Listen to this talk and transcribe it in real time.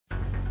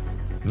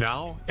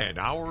Now, an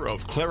hour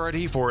of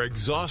clarity for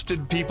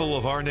exhausted people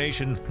of our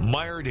nation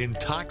mired in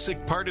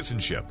toxic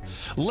partisanship.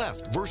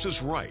 Left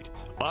versus right,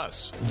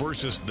 us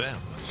versus them.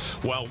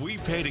 While we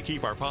pay to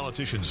keep our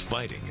politicians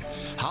fighting,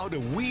 how do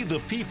we, the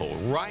people,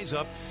 rise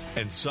up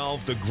and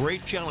solve the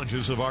great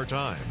challenges of our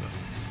time?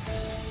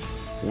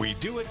 We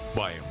do it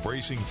by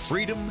embracing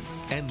freedom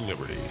and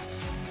liberty.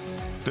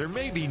 There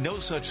may be no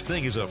such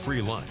thing as a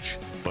free lunch,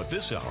 but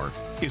this hour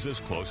is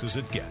as close as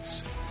it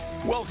gets.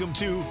 Welcome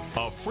to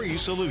A Free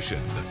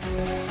Solution.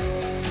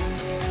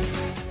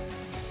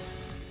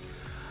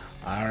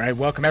 All right,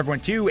 welcome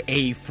everyone to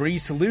A Free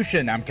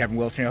Solution. I'm Kevin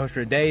Wilson, your host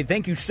for today.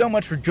 Thank you so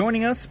much for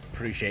joining us.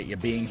 Appreciate you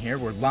being here.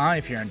 We're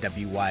live here on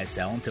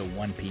WYSL until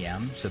 1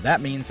 p.m., so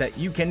that means that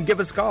you can give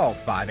us a call,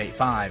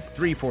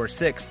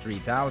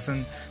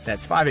 585-346-3000.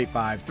 That's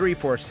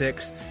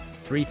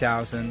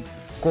 585-346-3000.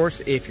 Of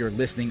course, if you're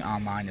listening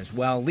online as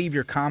well, leave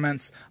your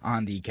comments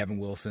on the Kevin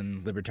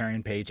Wilson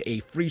Libertarian page, A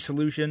Free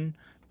Solution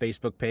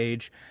Facebook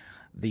page,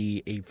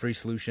 the A Free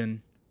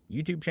Solution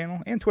YouTube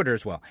channel, and Twitter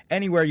as well.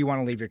 Anywhere you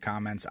want to leave your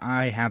comments,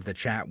 I have the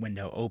chat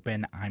window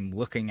open. I'm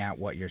looking at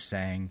what you're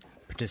saying,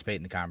 participate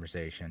in the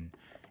conversation,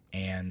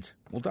 and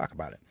we'll talk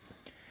about it.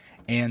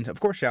 And, of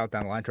course, shout out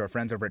down the line to our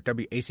friends over at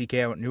WACK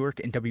out in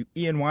Newark and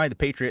WENY, the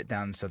Patriot,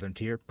 down in Southern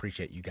Tier.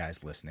 Appreciate you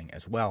guys listening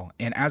as well.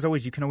 And, as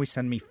always, you can always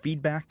send me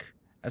feedback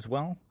as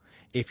well.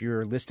 If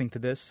you're listening to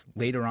this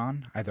later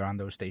on, either on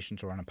those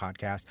stations or on a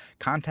podcast,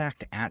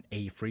 contact at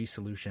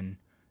afreesolution.com.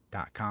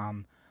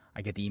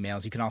 I get the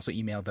emails. You can also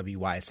email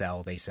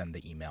WYSL. They send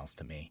the emails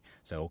to me.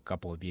 So a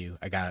couple of you.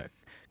 I got a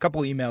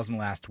couple of emails in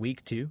the last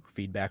week, too.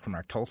 Feedback from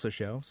our Tulsa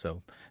show.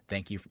 So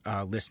thank you,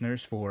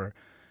 listeners, for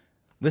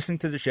listening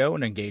to the show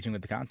and engaging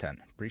with the content.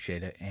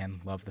 Appreciate it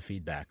and love the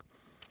feedback.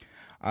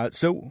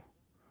 So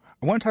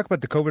I want to talk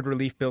about the COVID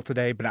relief bill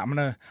today, but I'm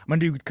gonna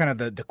do kind of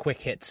the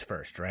quick hits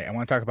first, right? I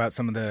want to talk about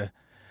some of the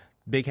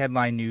big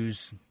headline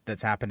news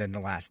that's happened in the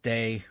last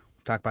day.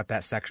 Talk about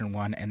that section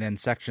 1, and then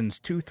sections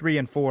 2, 3,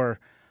 and 4.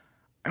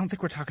 I don't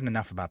think we're talking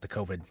enough about the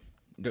COVID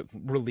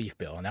relief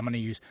bill, and I'm going to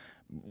use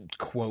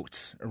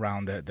quotes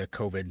around the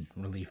COVID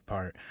relief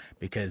part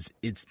because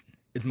it's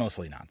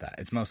mostly not that.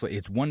 It's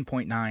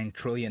 $1.9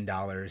 trillion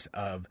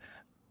of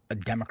a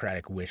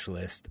Democratic wish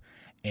list,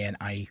 and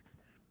I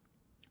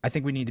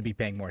think we need to be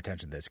paying more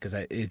attention to this because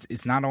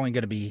it's not only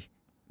going to be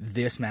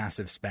this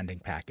massive spending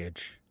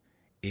package.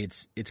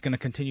 It's going to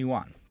continue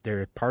on.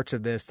 There are parts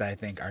of this that I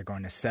think are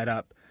going to set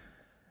up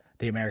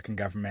the American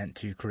government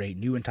to create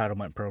new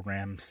entitlement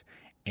programs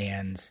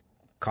and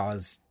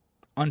cause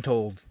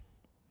untold,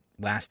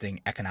 lasting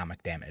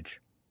economic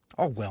damage.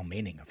 All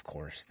well-meaning, of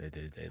course.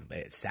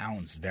 It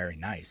sounds very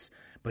nice,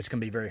 but it's going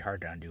to be very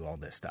hard to undo all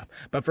this stuff.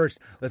 But first,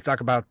 let's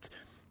talk about,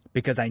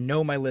 because I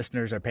know my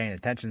listeners are paying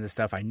attention to this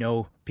stuff. I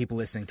know people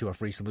listening to A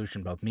Free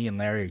Solution, both me and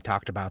Larry,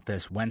 talked about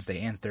this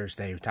Wednesday and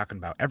Thursday. We're talking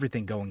about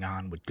everything going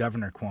on with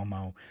Governor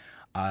Cuomo.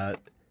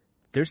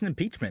 There's an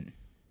impeachment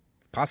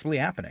possibly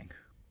happening.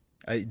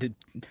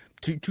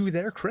 To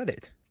their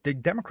credit, the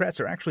Democrats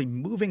are actually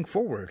moving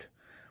forward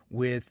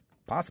with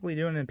possibly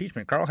doing an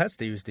impeachment. Carl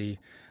Hetzke, who's the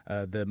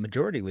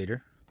majority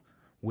leader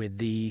with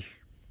the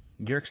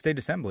New York State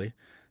Assembly,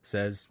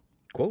 says,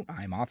 quote,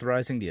 "I'm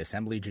authorizing the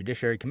Assembly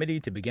Judiciary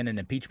Committee to begin an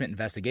impeachment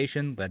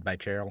investigation led by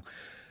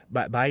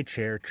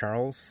Chair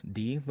Charles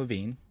D.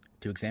 Levine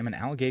to examine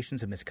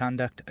allegations of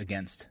misconduct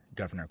against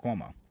Governor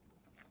Cuomo."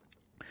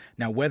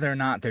 Now, whether or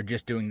not they're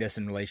just doing this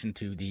in relation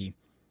to the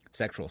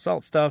sexual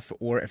assault stuff,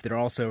 or if they're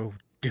also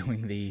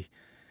doing the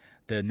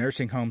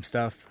nursing home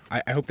stuff,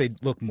 I hope they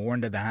look more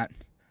into that.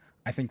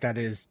 I think that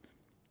is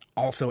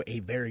also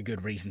a very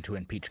good reason to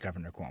impeach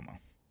Governor Cuomo.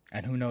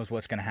 And who knows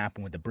what's going to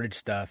happen with the bridge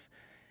stuff.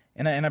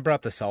 And I brought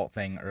up the salt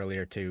thing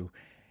earlier too.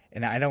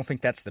 And I don't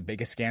think that's the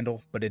biggest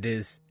scandal, but it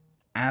is,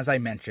 as I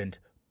mentioned,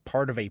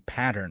 part of a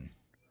pattern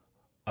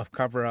of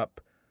cover-up.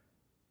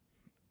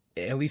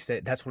 At least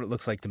that's what it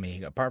looks like to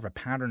me. A part of a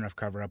pattern of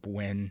cover-up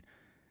when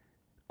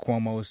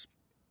Cuomo's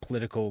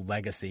political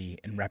legacy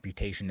and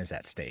reputation is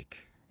at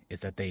stake, is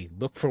that they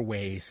look for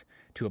ways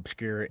to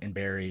obscure and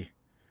bury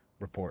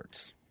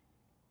reports.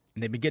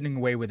 And they've been getting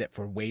away with it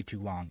for way too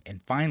long.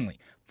 And finally,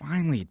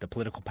 the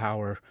political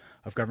power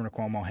of Governor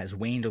Cuomo has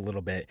waned a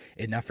little bit,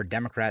 enough for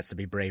Democrats to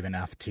be brave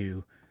enough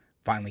to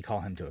finally call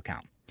him to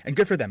account. And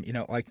good for them. You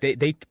know, like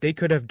they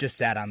could have just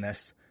sat on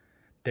this.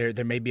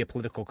 There may be a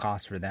political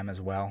cost for them as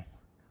well.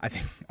 I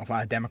think a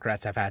lot of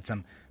Democrats have had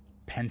some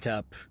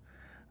pent-up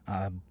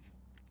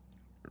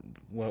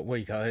what do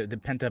you call it? The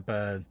pent-up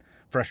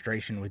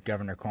frustration with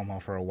Governor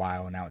Cuomo for a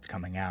while, and now it's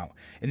coming out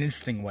in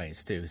interesting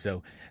ways, too.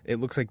 So it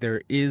looks like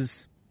there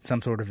is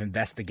some sort of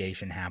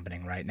investigation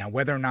happening right now.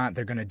 Whether or not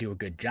they're going to do a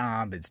good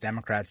job, it's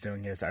Democrats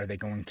doing this, are they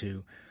going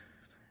to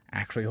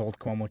actually hold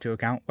Cuomo to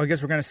account? Well, I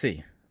guess we're going to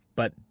see.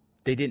 But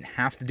they didn't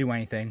have to do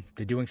anything.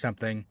 They're doing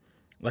something.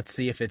 Let's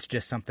see if it's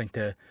just something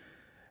to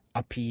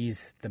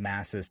appease the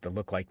masses to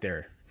look like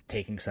they're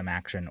taking some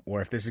action,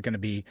 or if this is going to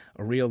be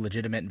a real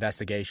legitimate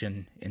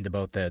investigation into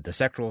both the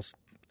sexual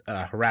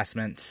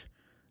harassment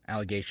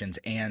allegations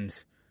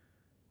and,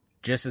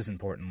 just as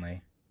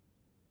importantly,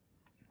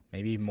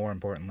 maybe more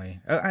importantly,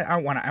 I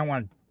want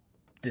to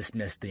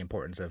dismiss the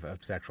importance of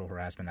sexual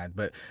harassment,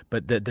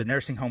 but the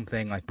nursing home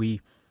thing, like,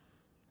 we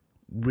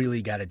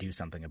really got to do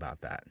something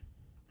about that.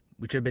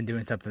 We should have been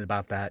doing something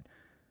about that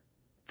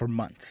for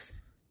months.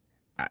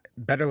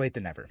 Better late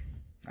than never,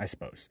 I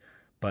suppose.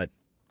 But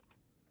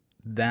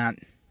that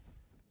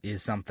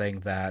is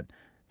something that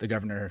the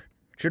governor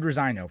should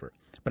resign over.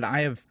 But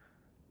I have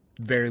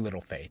very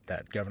little faith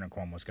that Governor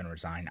Cuomo is going to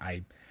resign.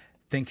 I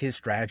think his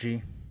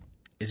strategy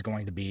is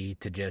going to be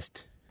to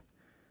just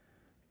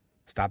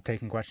stop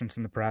taking questions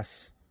from the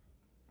press,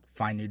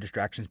 find new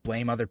distractions,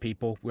 blame other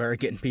people. We're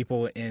getting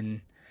people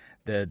in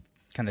the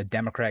kind of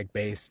Democratic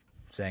base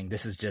saying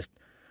this is just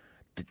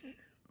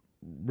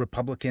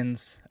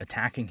Republicans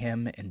attacking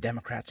him and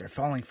Democrats are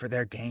falling for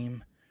their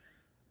game.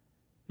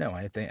 No,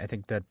 I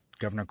think that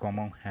Governor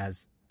Cuomo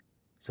has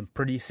some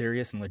pretty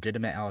serious and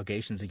legitimate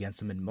allegations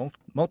against him in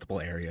multiple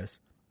areas.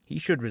 He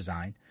should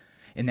resign.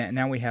 And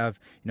now we have,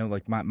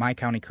 like my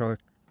county clerk,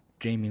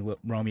 Jamie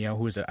Romeo,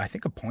 who was, I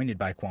think, appointed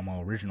by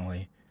Cuomo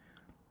originally,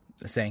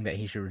 saying that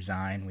he should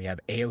resign. We have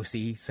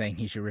AOC saying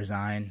he should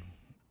resign.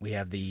 We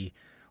have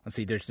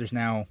there's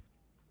now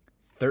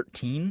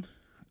 13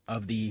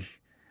 of the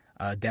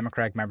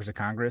Democratic members of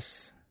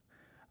Congress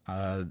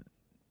in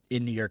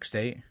New York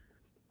State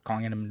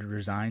calling on him to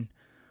resign.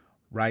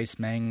 Rice,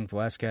 Meng,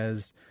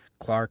 Velasquez,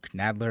 Clark,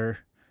 Nadler,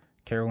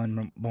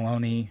 Carolyn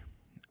Maloney,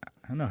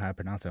 I don't know how to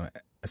pronounce it,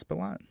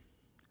 Espelot,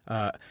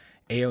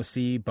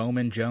 AOC,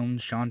 Bowman,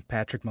 Jones, Sean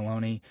Patrick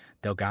Maloney,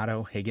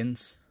 Delgado,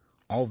 Higgins,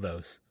 all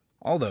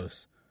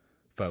those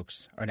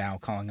folks are now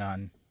calling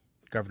on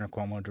Governor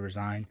Cuomo to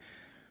resign.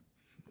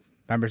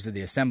 Members of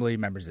the Assembly,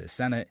 members of the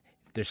Senate,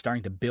 they're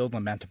starting to build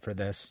momentum for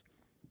this.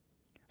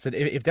 So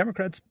if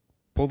Democrats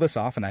pull this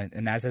off,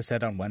 and as I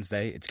said on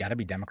Wednesday, it's got to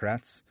be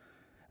Democrats,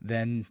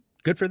 then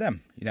good for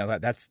them.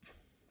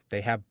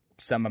 They have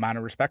some amount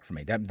of respect for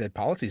me. The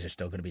policies are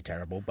still going to be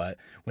terrible, but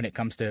when it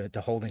comes to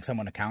holding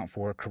someone account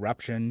for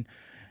corruption,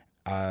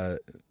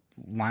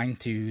 lying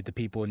to the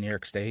people in New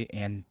York State,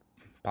 and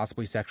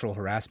possibly sexual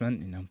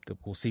harassment,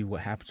 we'll see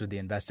what happens with the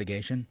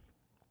investigation.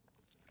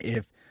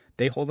 If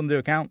they hold them to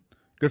account,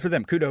 good for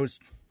them. Kudos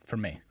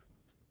from me.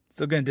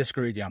 Still going to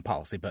disagree with you on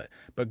policy, but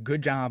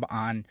good job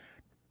on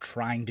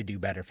trying to do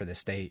better for the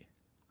state.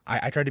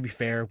 I try to be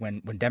fair.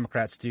 When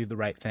Democrats do the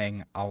right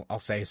thing, I'll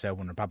say so.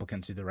 When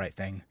Republicans do the right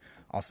thing,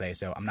 I'll say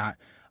so. I'm not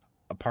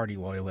a party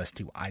loyalist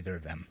to either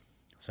of them.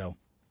 So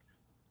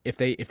if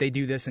they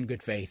do this in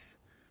good faith,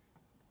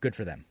 good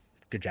for them.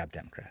 Good job,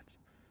 Democrats.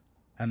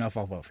 I don't know if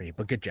I'll vote for you,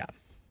 but good job.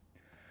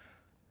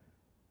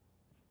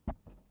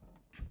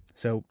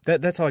 So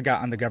that's all I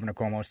got on the Governor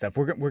Cuomo stuff.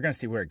 We're going to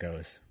see where it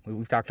goes.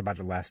 We've talked about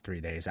it the last 3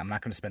 days. I'm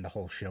not going to spend the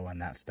whole show on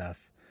that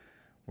stuff.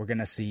 We're going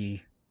to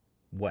see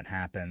what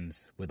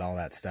happens with all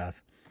that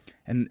stuff.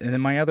 And then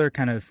my other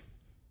kind of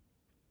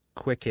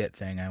quick hit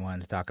thing I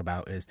wanted to talk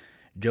about is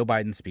Joe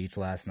Biden's speech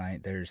last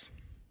night. There's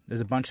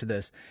a bunch of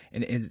this,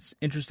 and it's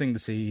interesting to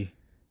see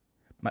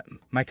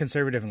my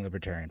conservative and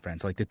libertarian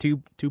friends, like the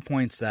two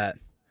points that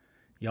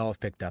y'all have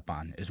picked up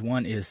on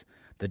one is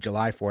the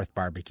July 4th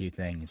barbecue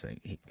thing.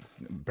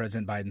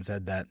 President Biden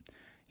said that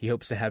he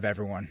hopes to have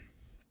everyone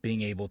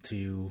being able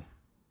to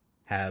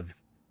have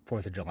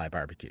 4th of July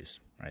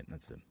barbecues, right?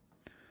 That's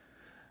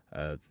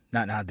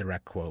not a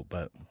direct quote,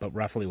 but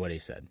roughly what he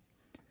said.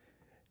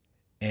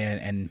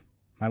 And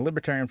my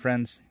libertarian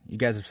friends, you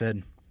guys have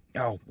said,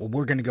 oh, well,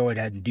 we're going to go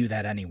ahead and do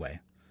that anyway.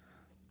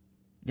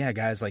 Yeah,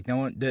 guys, like, no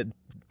one,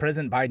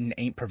 President Biden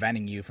ain't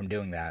preventing you from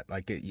doing that.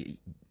 Like,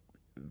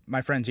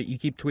 my friends, you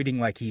keep tweeting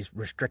like he's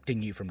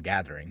restricting you from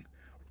gathering.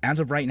 As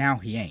of right now,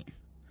 he ain't.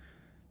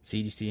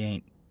 CDC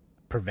ain't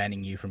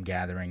preventing you from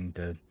gathering.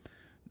 The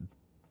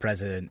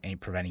president ain't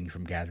preventing you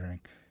from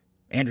gathering.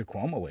 Andrew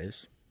Cuomo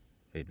is.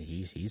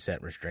 He's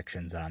set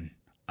restrictions on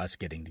us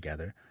getting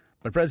together.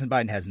 But President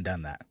Biden hasn't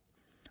done that.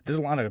 There's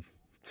a lot of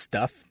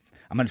stuff.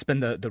 I'm going to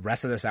spend the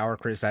rest of this hour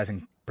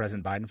criticizing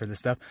President Biden for this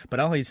stuff. But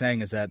all he's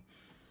saying is that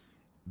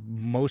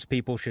most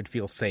people should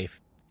feel safe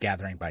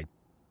gathering by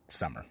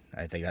summer.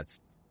 I think that's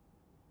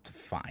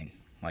fine.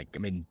 Like, I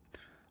mean,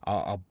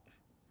 I'm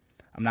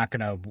not going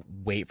to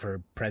wait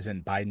for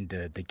President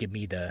Biden to give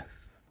me the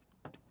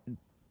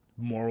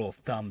moral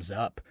thumbs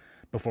up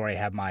before I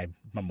have my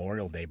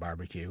Memorial Day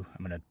barbecue.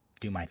 I'm going to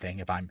do my thing.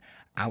 If I'm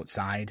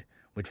outside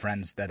with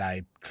friends that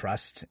I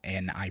trust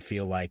and I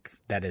feel like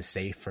that is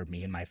safe for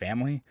me and my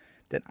family,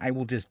 then I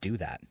will just do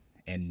that,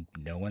 and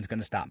no one's going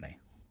to stop me.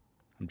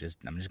 I'm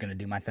just going to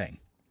do my thing.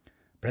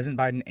 President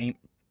Biden ain't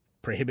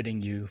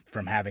prohibiting you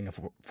from having a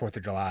 4th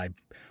of July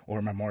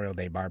or Memorial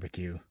Day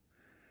barbecue.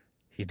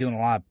 He's doing a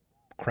lot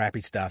of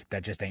crappy stuff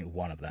that just ain't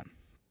one of them.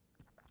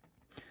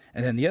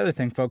 And then the other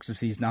thing folks have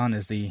seized on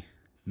is the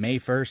May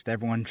 1st,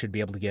 everyone should be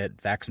able to get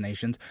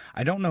vaccinations.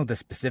 I don't know the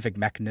specific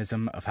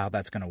mechanism of how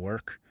that's going to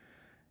work.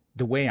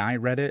 The way I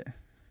read it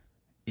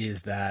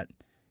is that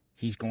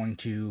he's going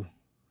to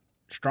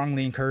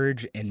strongly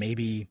encourage, and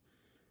maybe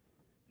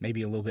a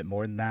little bit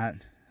more than that,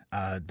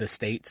 the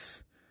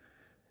states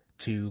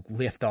to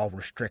lift all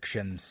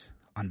restrictions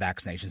on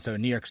vaccination. So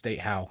in New York State,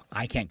 how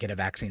I can't get a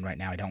vaccine right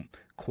now, I don't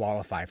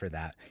qualify for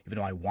that. Even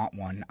though I want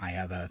one, I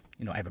have a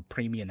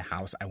preemie in the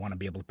house. I want to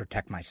be able to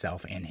protect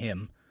myself and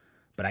him,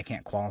 but I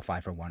can't qualify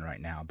for one right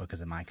now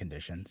because of my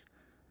conditions.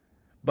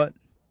 But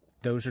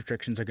those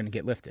restrictions are going to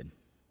get lifted.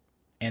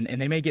 And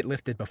they may get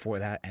lifted before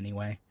that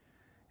anyway.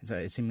 So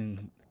it's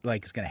seeming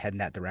like it's going to head in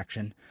that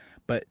direction.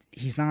 But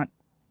he's not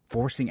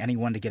forcing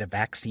anyone to get a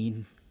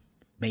vaccine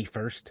May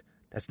 1st.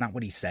 That's not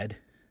what he said.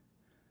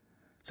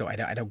 So I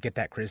don't get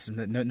that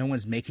criticism. No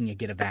one's making you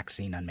get a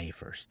vaccine on May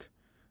 1st.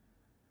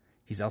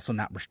 He's also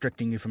not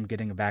restricting you from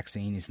getting a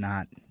vaccine. He's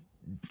not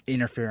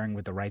interfering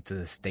with the rights of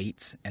the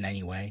states in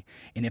any way.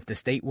 And if the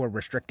state were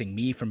restricting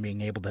me from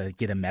being able to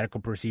get a medical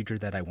procedure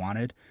that I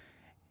wanted,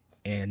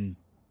 and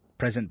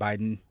President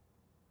Biden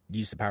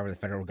used the power of the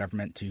federal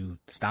government to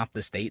stop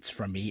the states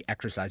from me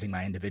exercising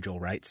my individual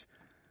rights,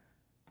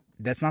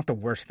 that's not the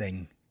worst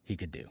thing he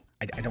could do.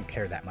 I don't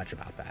care that much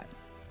about that.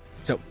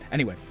 So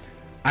anyway,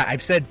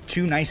 I've said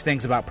two nice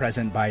things about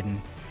President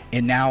Biden,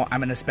 and now I'm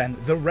going to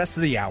spend the rest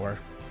of the hour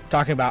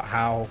talking about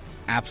how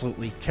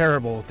absolutely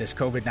terrible this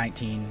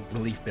COVID-19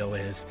 relief bill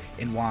is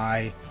and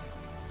why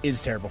it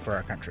is terrible for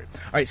our country.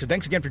 All right, so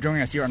thanks again for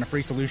joining us here on The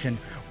Free Solution.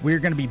 We're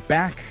going to be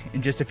back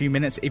in just a few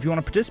minutes. If you want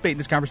to participate in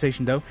this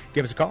conversation, though,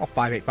 give us a call,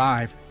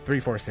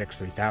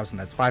 585-346-3000.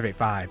 That's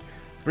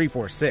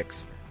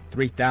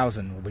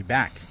 585-346-3000. We'll be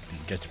back in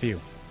just a few.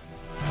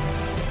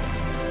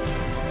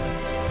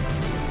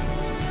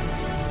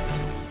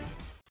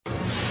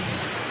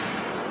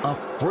 A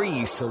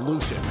free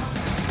solution.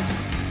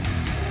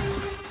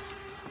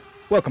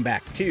 Welcome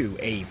back to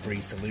A Free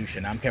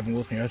Solution. I'm Kevin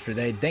Wilson, your host for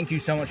today. Thank you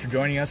so much for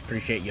joining us.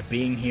 Appreciate you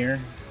being here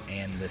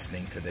and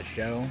listening to this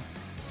show.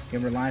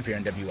 We're live here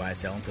on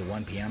WISL until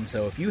 1 p.m.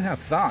 So if you have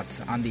thoughts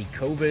on the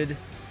COVID,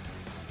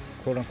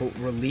 quote-unquote,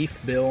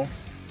 relief bill,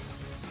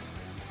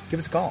 give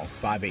us a call,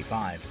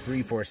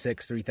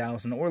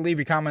 585-346-3000, or leave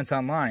your comments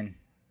online.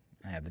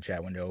 I have the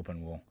chat window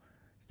open. We'll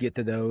get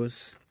to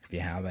those if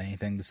you have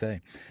anything to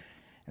say.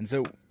 And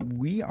so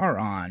we are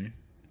on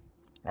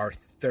our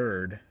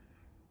third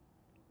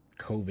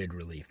COVID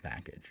relief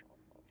package.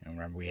 And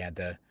remember, we had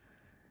to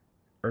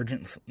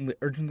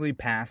urgently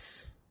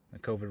pass the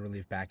COVID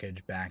relief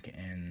package back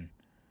in,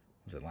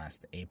 was it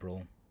last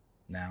April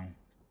now?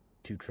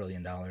 $2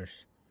 trillion.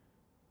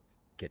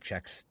 Get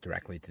checks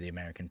directly to the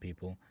American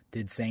people.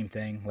 Did same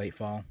thing late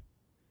fall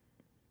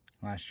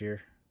last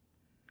year.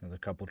 Another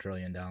couple $1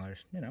 trillion.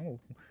 You know,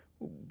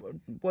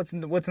 what's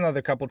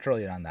another couple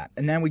trillion on that?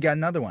 And then we got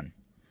another one.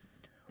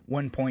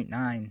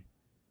 $1.9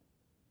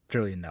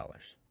 trillion.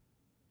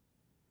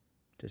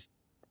 Just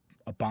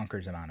a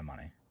bonkers amount of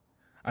money.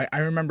 I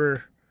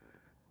remember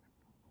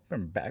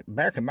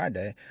back in my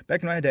day.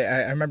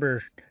 I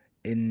remember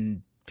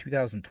in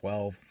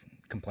 2012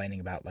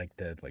 complaining about like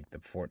the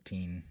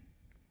 $14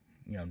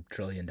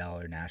 trillion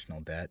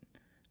national debt.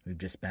 We've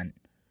just spent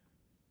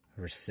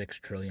over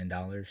 $6 trillion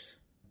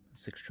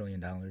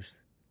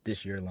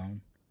this year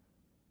alone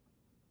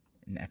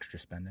in extra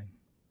spending.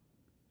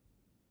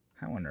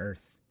 How on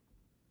earth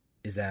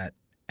is that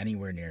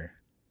anywhere near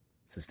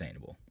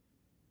sustainable?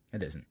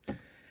 It isn't.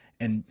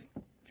 And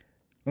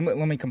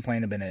let me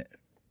complain a minute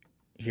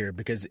here,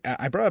 because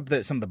I brought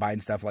up some of the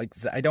Biden stuff. Like,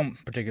 I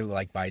don't particularly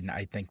like Biden.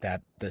 I think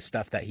that the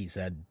stuff that he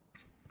said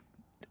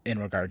in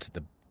regards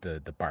to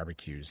the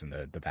barbecues and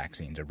the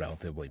vaccines are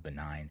relatively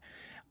benign.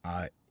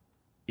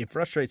 It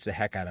frustrates the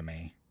heck out of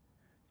me.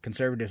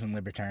 Conservatives and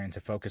libertarians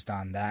have focused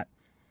on that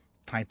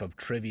type of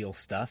trivial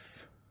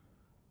stuff,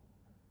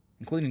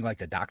 including like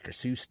the Dr.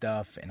 Seuss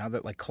stuff and other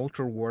like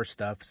culture war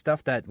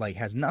stuff that like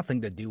has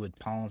nothing to do with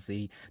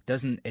policy,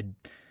 doesn't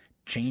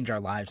change our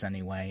lives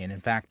anyway, and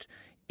in fact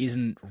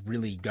isn't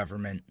really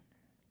government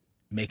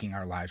making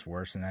our lives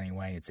worse in any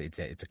way.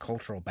 It's a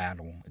cultural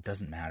battle. It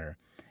doesn't matter.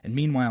 And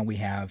meanwhile, we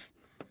have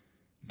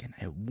again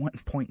a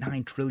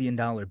 $1.9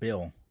 trillion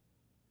bill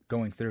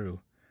going through,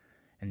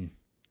 and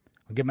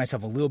I'll give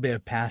myself a little bit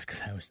of pass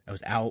because I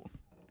was out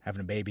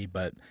having a baby,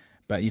 but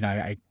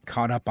I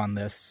caught up on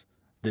this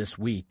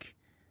week,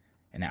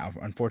 and now,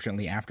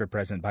 unfortunately, after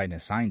President Biden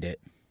has signed it,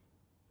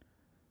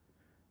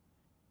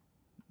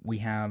 we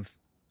have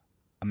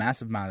a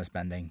massive amount of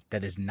spending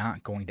that is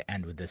not going to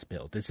end with this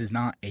bill. This is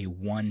not a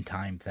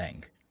one-time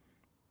thing.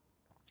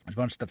 There's a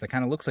bunch of stuff that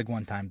kind of looks like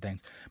one-time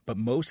things, but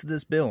most of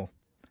this bill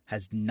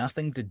has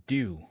nothing to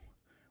do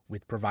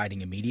with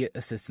providing immediate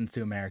assistance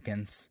to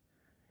Americans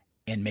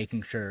and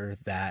making sure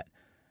that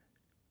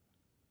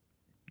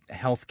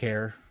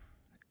healthcare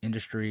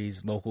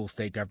industries, local,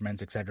 state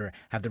governments, etc.,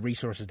 have the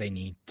resources they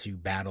need to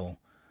battle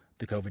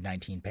the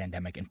COVID-19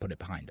 pandemic and put it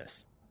behind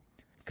us.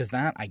 Because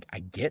that, I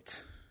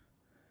get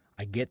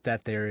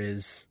that there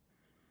is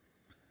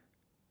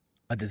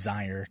a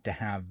desire to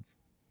have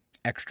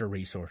extra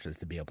resources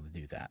to be able to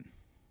do that.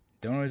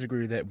 Don't always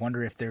agree with it.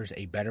 Wonder if there's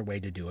a better way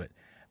to do it,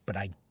 but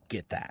I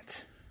get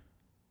that.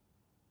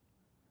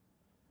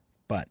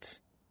 But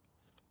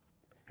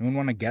anyone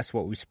want to guess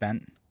what we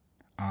spent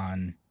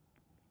on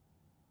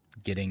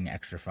getting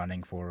extra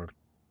funding for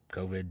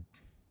COVID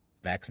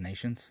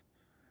vaccinations?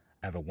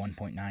 I have a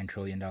 $1.9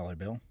 trillion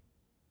bill.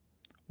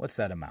 What's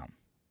that amount?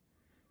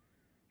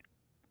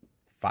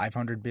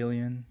 500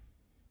 billion?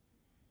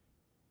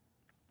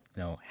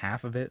 No,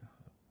 half of it,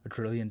 $1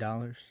 trillion?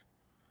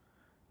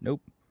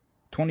 Nope.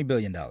 $20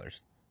 billion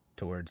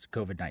towards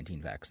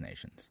COVID-19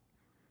 vaccinations.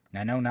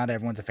 Now, I know not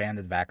everyone's a fan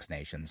of the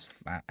vaccinations.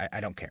 I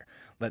don't care.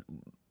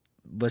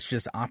 Let's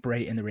just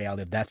operate in the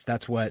reality of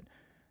that's what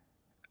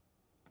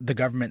the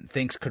government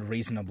thinks could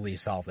reasonably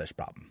solve this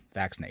problem.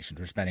 Vaccinations.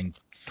 We're spending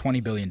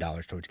 $20 billion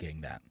towards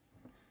getting that.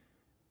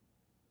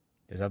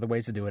 There's other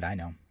ways to do it, I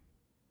know.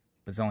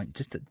 But it's only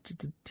just a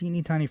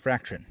teeny tiny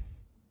fraction.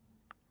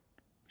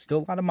 Still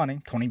a lot of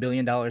money. $20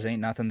 billion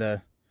ain't nothing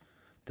to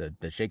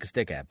shake a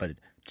stick at, but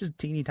just a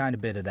teeny tiny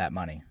bit of that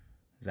money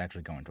is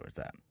actually going towards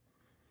that.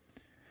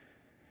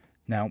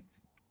 Now,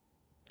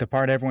 the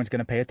part everyone's going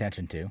to pay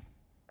attention to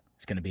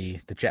is going to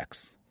be the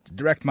checks. It's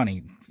direct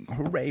money.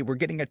 Hooray, we're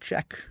getting a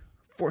check.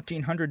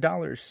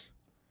 $1,400.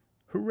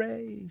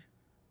 Hooray.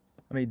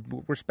 I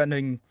mean, we're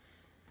spending,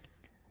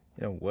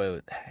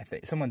 I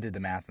think someone did the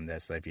math on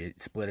this. If you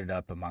split it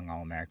up among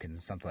all Americans,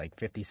 it's something like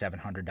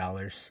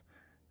 $5,700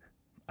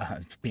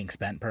 being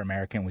spent per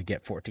American. We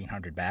get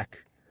 $1,400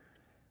 back.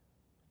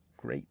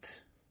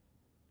 Great.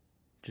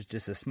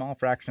 Just a small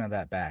fraction of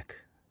that back.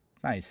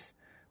 Nice.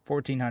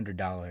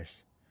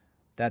 $1,400.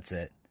 That's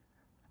it.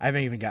 I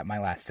haven't even got my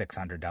last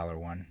 $600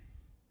 one.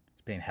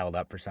 It's being held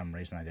up for some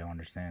reason I don't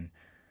understand.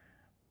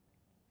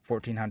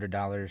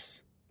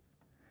 $1,400.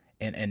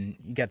 And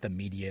you got the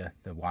media,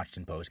 the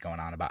Washington Post, going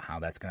on about how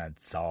that's going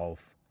to solve,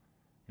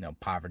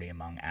 poverty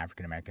among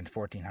African Americans.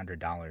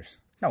 $1,400.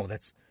 No,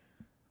 it's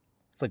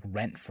like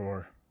rent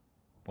for,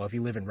 if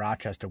you live in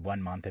Rochester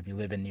 1 month, if you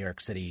live in New York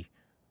City,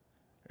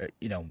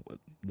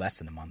 less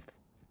than a month.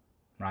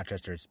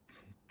 Rochester's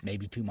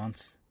maybe 2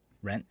 months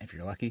rent if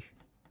you're lucky.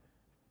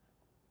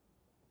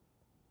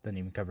 Doesn't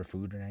even cover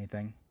food or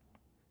anything.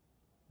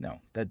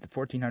 No, the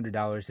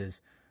 $1,400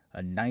 is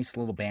a nice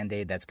little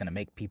Band-Aid that's going to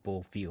make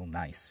people feel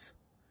nice.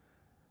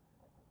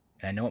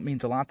 And I know it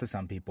means a lot to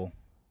some people.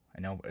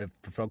 I know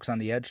for folks on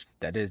the edge,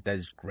 that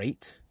is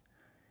great.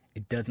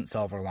 It doesn't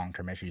solve our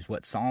long-term issues.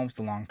 What solves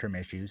the long-term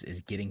issues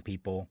is getting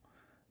people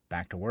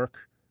back to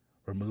work,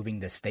 removing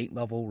the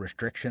state-level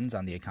restrictions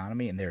on the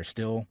economy, and there are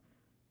still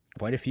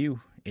quite a few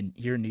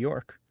here in New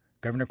York.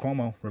 Governor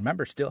Cuomo,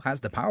 remember, still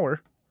has the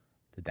power.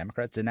 The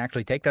Democrats didn't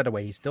actually take that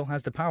away. He still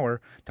has the power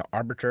to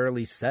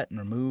arbitrarily set and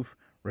remove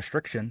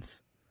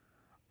restrictions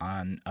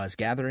on us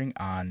gathering,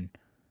 on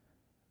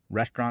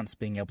restaurants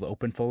being able to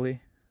open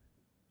fully.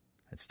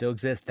 It still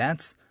exists.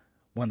 That's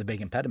one of the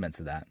big impediments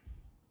of that.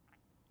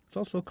 It's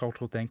also a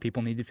cultural thing.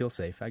 People need to feel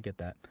safe. I get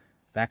that.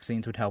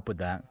 Vaccines would help with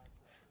that.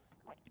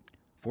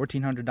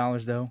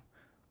 $1,400, though,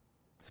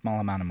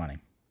 small amount of money.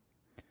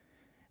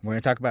 We're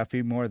going to talk about a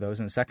few more of those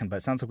in a second, but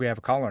it sounds like we have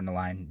a caller on the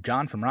line.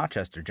 John from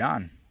Rochester.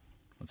 John,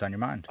 what's on your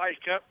mind? Hi,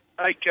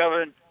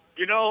 Kevin.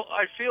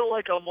 I feel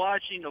like I'm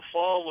watching the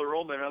fall of the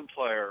Roman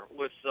Empire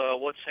with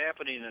what's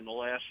happening in the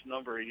last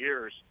number of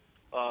years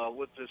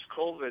with this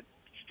COVID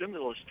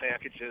stimulus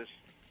packages.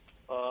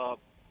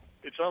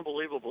 It's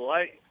unbelievable.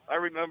 I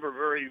remember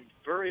very,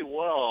 very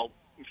well.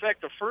 In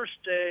fact, the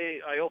first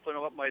day I opened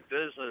up my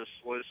business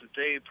was the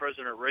day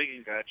President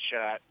Reagan got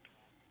shot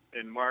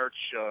in March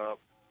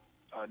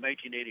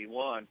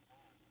 1981.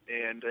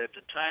 And at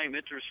the time,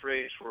 interest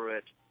rates were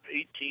at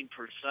 18%.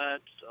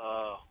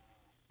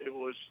 It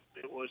was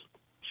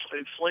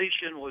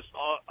inflation was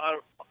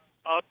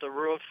out the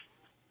roof.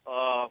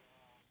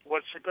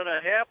 What's going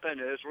to happen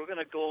is we're going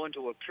to go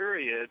into a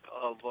period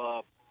of,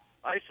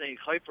 I think,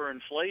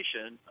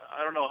 hyperinflation.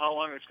 I don't know how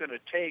long it's going to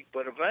take,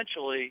 but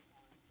eventually,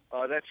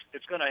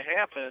 it's going to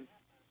happen.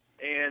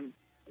 And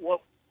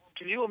what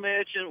can you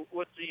imagine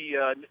with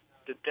the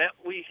debt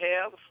we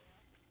have?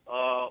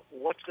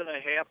 What's going to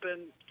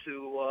happen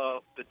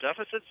to the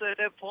deficits at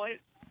that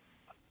point?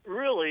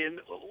 Really,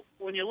 and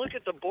when you look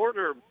at the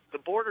border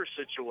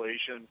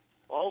situation,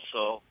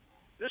 also,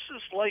 this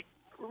is like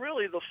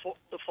really the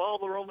fall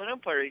of the Roman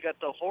Empire. You got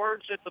the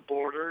hordes at the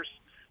borders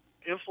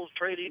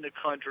infiltrating the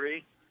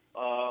country,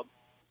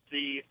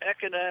 the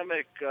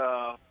economic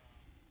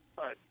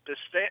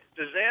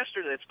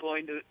disaster that's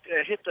going to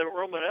hit the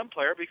Roman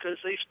Empire because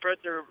they spread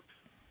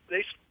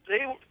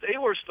they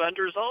were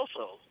spenders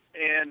also,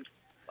 and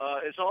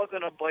it's all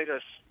going to bite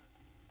us.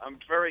 I'm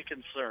very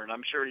concerned.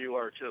 I'm sure you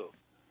are too.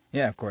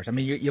 Yeah, of course. I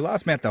mean, you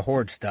lost me at the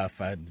horde stuff.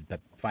 I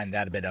find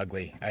that a bit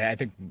ugly. I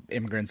think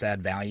immigrants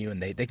add value,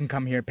 and they can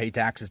come here, pay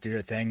taxes, do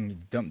your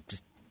thing. Don't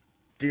just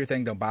do your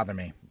thing. Don't bother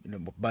me.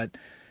 But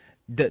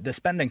the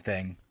spending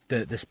thing,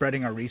 the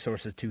spreading our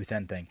resources too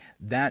thin thing,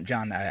 that,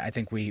 John, I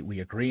think we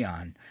agree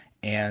on.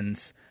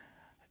 And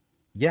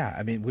yeah,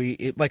 I mean,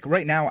 like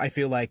right now, I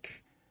feel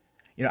like,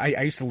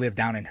 I used to live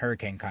down in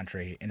hurricane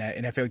country, and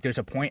I feel like there's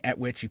a point at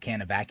which you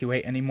can't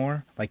evacuate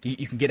anymore. Like,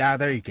 you can get out of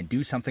there, you can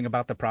do something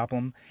about the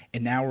problem,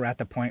 and now we're at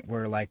the point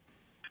where, like,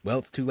 well,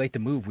 it's too late to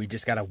move. We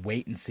just got to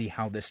wait and see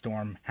how this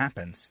storm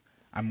happens.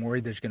 I'm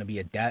worried there's going to be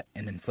a debt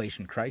and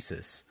inflation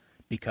crisis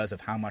because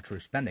of how much we're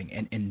spending.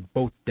 And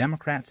both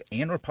Democrats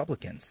and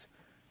Republicans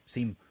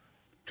seem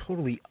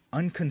totally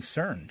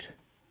unconcerned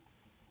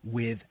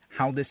with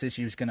how this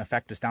issue is going to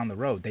affect us down the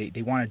road.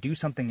 They want to do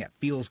something that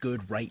feels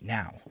good right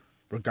now,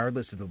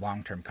 regardless of the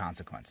long-term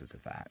consequences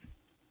of that.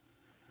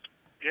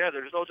 Yeah,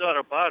 there's no doubt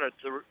about it.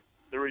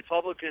 The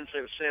Republicans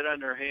have sat on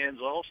their hands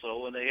also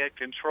when they had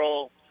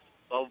control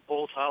of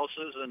both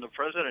houses and the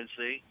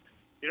presidency.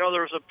 You know,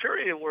 there was a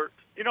period where,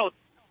 you know,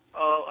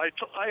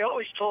 I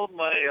always told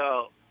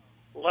my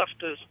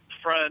leftist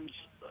friends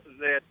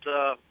that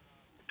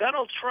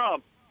Donald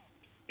Trump,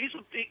 he's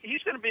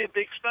going to be a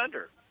big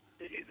spender.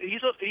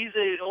 He's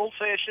an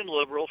old-fashioned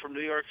liberal from New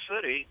York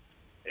City,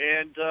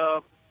 and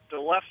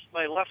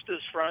my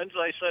leftist friends,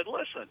 I said,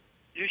 listen,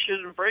 you should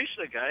embrace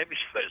the guy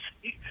because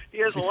he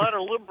has a lot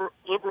of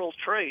liberal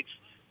traits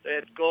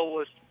that go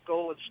with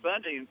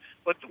spending.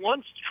 But the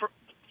one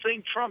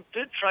thing Trump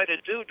did try to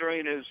do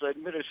during his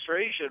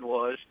administration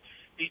was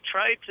he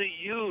tried to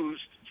use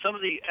some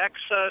of the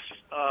excess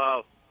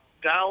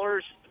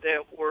dollars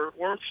that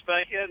weren't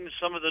spent yet in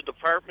some of the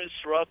departments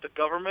throughout the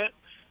government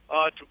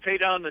to pay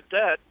down the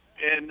debt,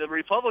 and the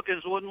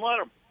Republicans wouldn't let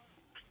him.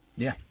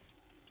 Yeah.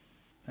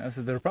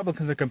 So the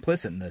Republicans are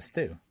complicit in this,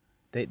 too.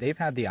 They've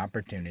had the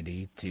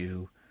opportunity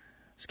to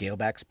scale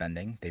back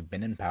spending. They've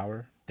been in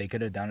power. They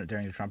could have done it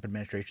during the Trump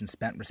administration,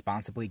 spent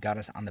responsibly, got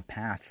us on the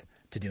path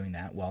to doing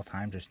that while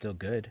times are still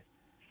good.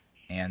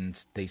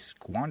 And they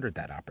squandered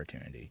that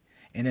opportunity.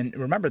 And then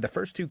remember, the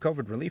first two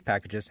COVID relief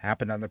packages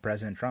happened under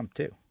President Trump,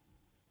 too.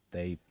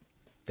 They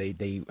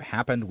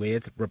happened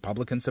with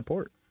Republican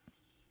support.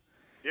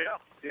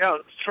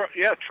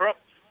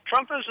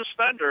 Trump is a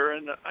spender,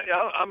 and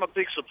I'm a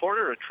big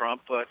supporter of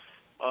Trump. But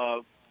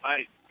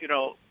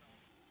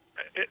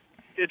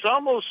it's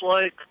almost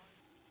like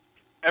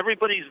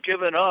everybody's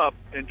given up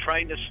in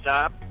trying to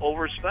stop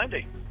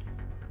overspending.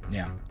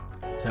 Yeah.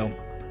 So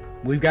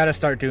we've got to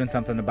start doing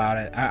something about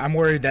it. I'm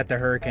worried that the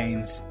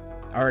hurricane's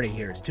already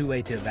here. It's too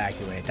late to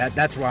evacuate.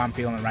 That's where I'm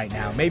feeling right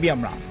now. Maybe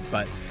I'm wrong,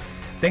 but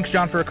thanks,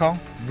 John, for a call.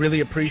 Really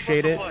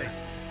appreciate it. All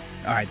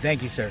right,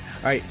 thank you, sir.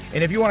 All right,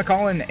 and if you want to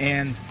call in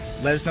and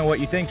let us know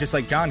what you think, just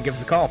like John, give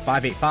us a call,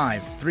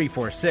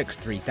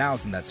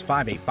 585-346-3000. That's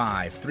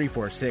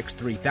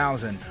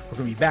 585-346-3000. We're going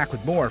to be back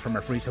with more from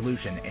our free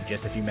solution in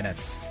just a few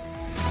minutes.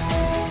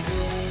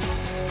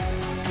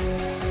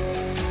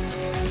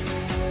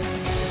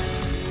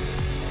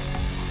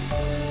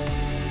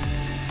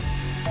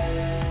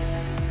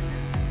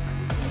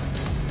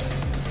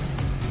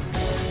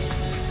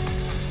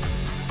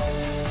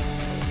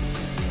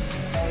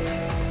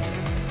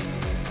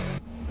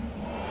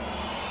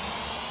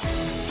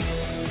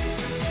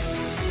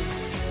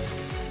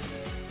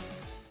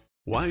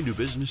 Why do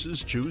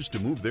businesses choose to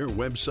move their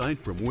website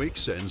from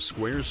Wix and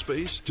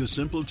Squarespace to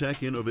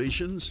SimpleTech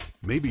Innovations?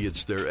 Maybe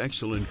it's their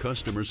excellent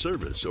customer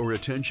service or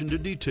attention to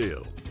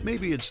detail.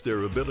 Maybe it's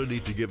their ability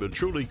to give a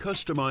truly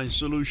customized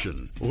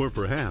solution. Or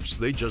perhaps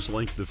they just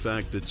like the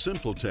fact that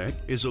SimpleTech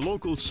is a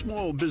local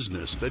small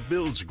business that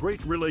builds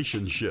great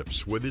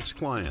relationships with its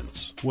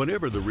clients.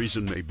 Whatever the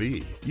reason may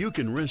be, you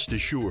can rest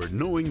assured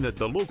knowing that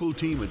the local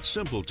team at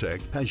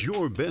SimpleTech has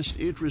your best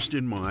interest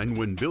in mind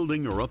when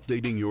building or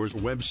updating your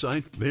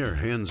website. They're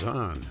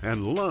hands-on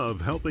and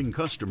love helping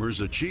customers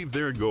achieve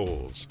their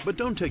goals. But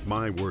don't take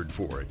my word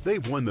for it.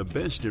 They've won the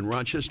best in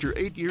Rochester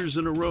 8 years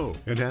in a row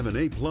and have an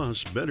A+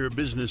 Better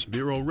Business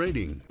Bureau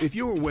rating. If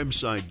your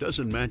website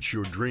doesn't match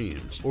your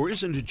dreams or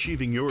isn't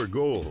achieving your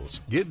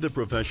goals, give the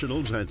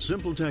professionals at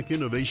SimpleTech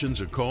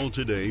Innovations a call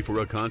today for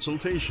a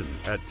consultation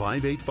at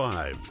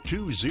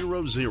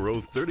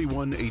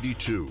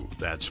 585-200-3182.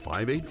 That's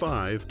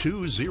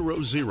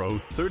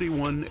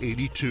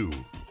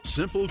 585-200-3182.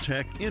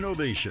 SimpleTech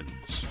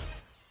Innovations.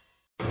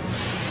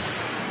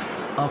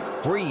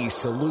 A free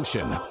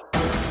solution.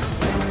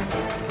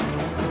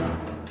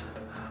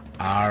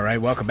 All right,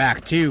 welcome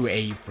back to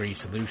A Free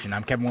Solution.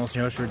 I'm Kevin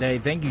Wilson, host for today.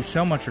 Thank you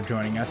so much for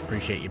joining us.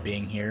 Appreciate you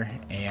being here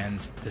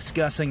and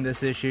discussing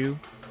this issue.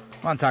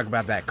 I want to talk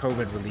about that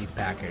COVID relief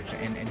package.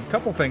 And a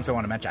couple things I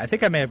want to mention. I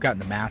think I may have gotten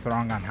the math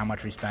wrong on how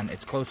much we spent.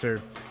 It's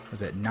closer,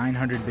 was it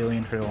 $900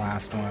 billion for the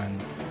last one,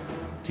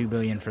 $2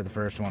 billion for the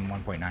first one,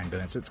 $1.9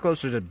 billion. So it's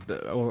closer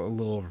to a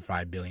little over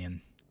 $5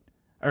 billion.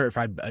 Or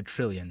 $5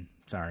 trillion,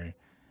 sorry.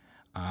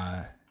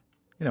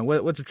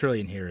 What's a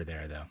trillion here or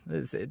there, though?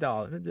 It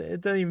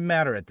doesn't even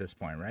matter at this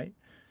point, right?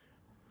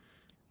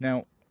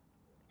 Now,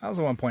 I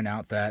also want to point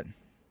out that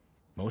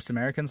most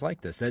Americans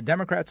like this. The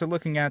Democrats are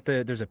looking at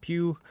there's a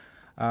Pew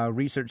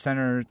Research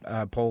Center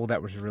poll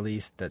that was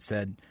released that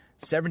said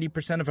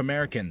 70% of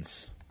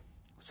Americans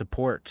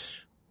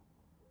support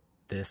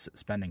this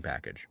spending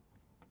package.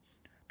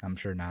 I'm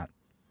sure not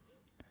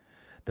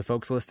the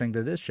folks listening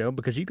to this show,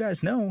 because you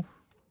guys know,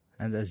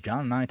 as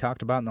John and I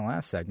talked about in the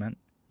last segment,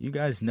 you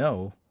guys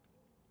know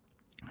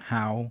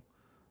how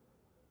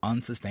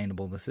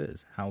unsustainable this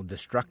is, how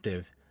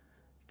destructive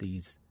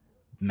these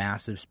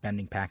massive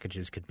spending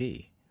packages could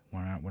be. We're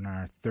on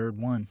our third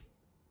one.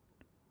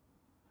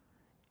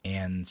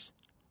 And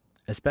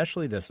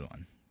especially this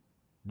one.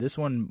 This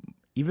one,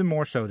 even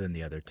more so than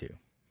the other two.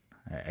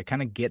 I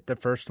kind of get the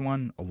first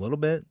one a little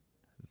bit.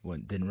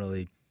 Didn't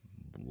really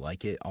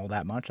like it all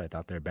that much. I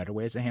thought there are better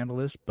ways to handle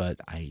this, but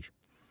I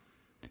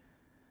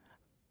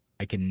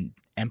can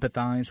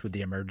empathize with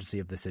the emergency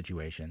of the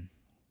situation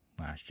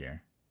last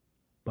year.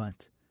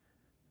 But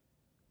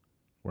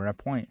we're at a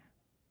point.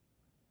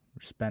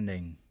 We're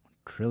spending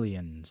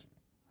trillions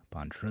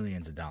upon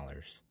trillions of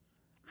dollars.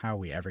 How are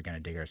we ever going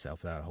to dig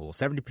ourselves out of the hole?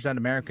 70% of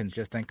Americans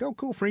just think, oh,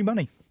 cool, free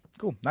money.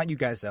 Cool. Not you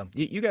guys, though.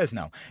 You guys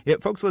know. Yeah,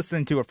 folks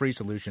listening to A Free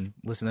Solution,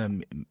 listen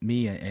to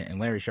me and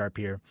Larry Sharp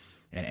here,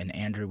 and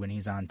Andrew when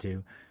he's on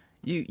too.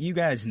 You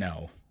guys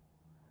know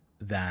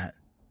that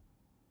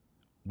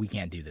we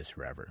can't do this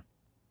forever.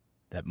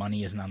 That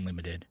money isn't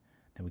unlimited.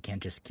 That we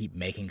can't just keep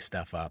making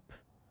stuff up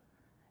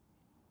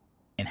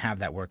and have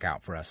that work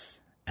out for us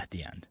at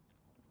the end.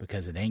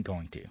 Because it ain't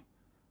going to.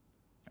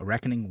 A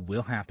reckoning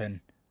will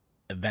happen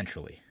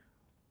eventually.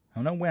 I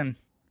don't know when,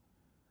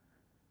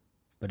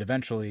 but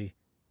eventually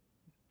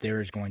there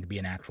is going to be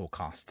an actual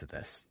cost to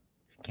this.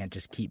 You can't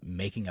just keep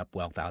making up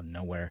wealth out of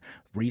nowhere.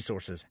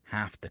 Resources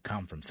have to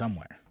come from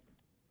somewhere.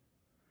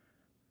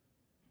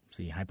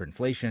 See,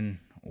 hyperinflation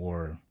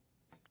or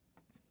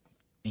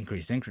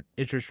increased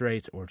interest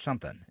rates or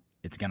something.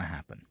 It's going to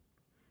happen.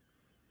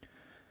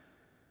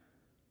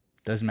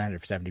 Doesn't matter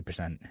if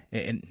 70%,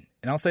 and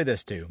I'll say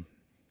this too,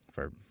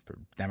 for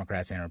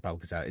Democrats and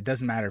Republicans, it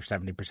doesn't matter if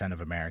 70%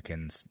 of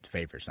Americans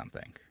favor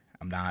something.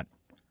 I'm not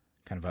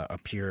kind of a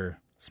pure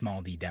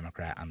small d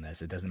Democrat on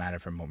this. It doesn't matter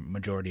if a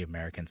majority of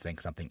Americans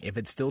think something. If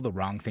it's still the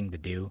wrong thing to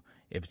do,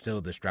 if it's still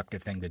a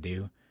destructive thing to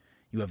do,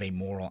 you have a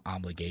moral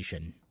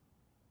obligation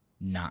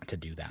not to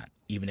do that,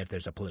 even if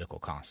there's a political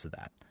cost to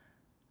that.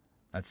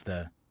 That's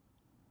the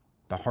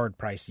hard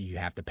price you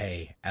have to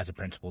pay as a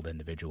principled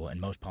individual, and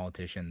most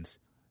politicians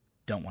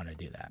don't want to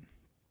do that.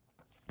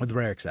 With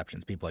rare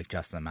exceptions, people like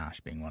Justin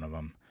Amash being one of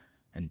them,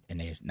 and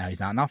now he's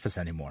not in office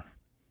anymore.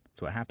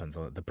 That's what happens.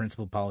 The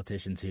principled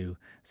politicians who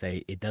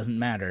say, it doesn't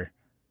matter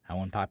how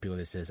unpopular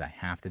this is, I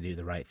have to do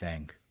the right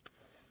thing,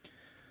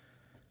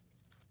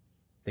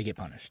 they get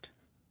punished.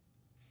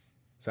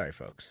 Sorry,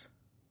 folks.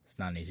 It's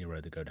not an easy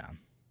road to go down.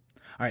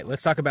 All right,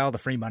 let's talk about all the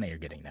free money you're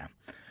getting now.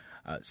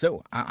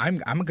 So I'm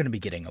going to be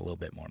getting a little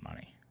bit more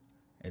money.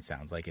 It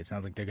sounds like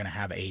they're going to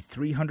have a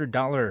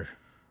 $300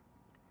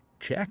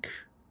 check,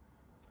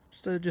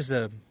 just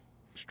a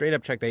straight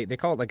up check. They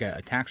call it like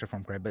a tax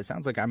reform credit, but it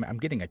sounds like I'm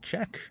getting a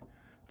check,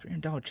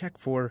 $300 check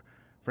for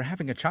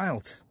having a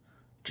child.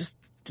 Just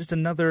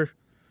another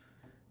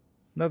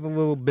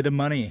little bit of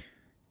money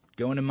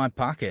going in my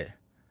pocket.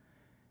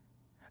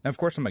 Now, of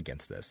course, I'm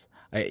against this.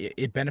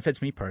 It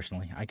benefits me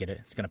personally. I get it.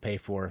 It's going to pay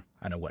for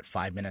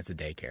 5 minutes of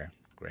daycare.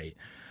 Great,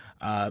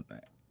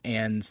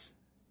 and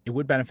it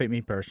would benefit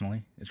me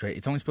personally. It's great.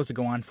 It's only supposed to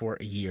go on for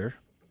a year,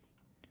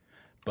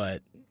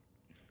 but.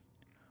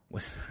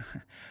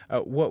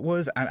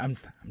 I'm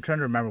trying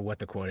to remember what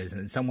the quote is,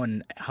 and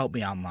someone helped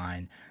me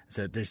online.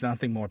 So there's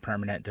nothing more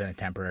permanent than a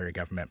temporary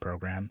government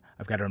program.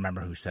 I've got to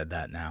remember who said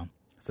that now.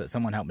 So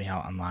someone help me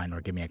out online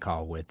or give me a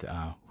call with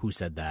who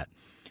said that.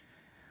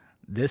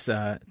 This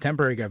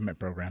temporary government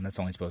program that's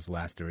only supposed to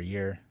last through a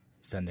year,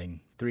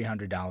 sending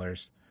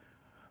 $300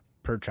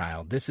 per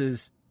child. This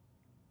is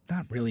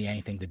not really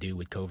anything to do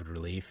with COVID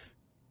relief.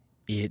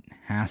 It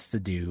has to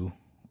do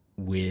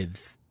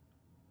with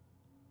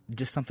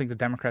just something the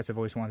Democrats have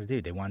always wanted to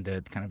do. They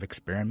wanted to kind of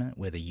experiment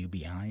with a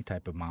UBI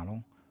type of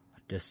model,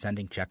 just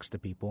sending checks to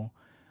people.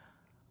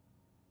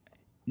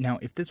 Now,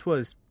 if this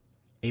was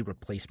a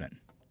replacement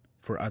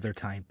for other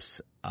types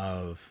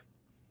of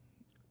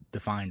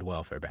defined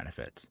welfare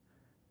benefits,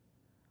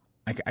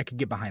 I could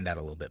get behind that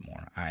a little bit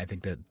more. I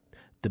think that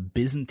the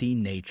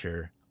Byzantine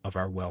nature of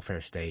our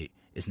welfare state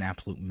is an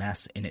absolute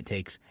mess, and it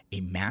takes a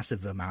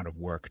massive amount of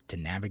work to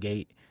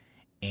navigate,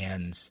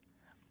 and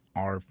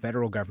our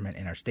federal government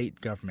and our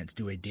state governments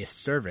do a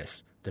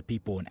disservice to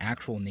people in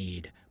actual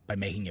need by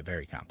making it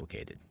very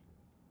complicated.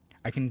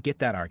 I can get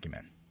that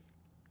argument.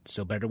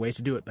 Still better ways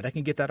to do it, but I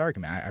can get that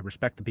argument. I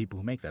respect the people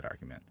who make that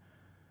argument.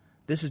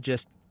 This is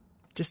just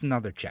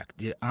another check.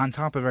 On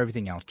top of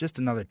everything else, just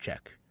another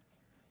check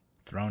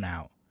thrown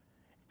out.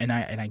 And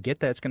I get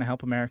that it's going to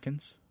help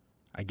Americans.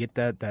 I get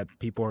that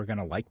people are going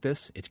to like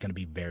this. It's going to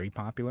be very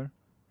popular.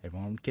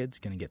 Everyone with kids is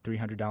going to get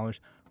 $300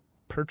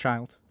 per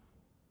child.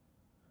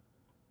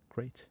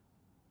 Great.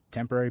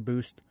 Temporary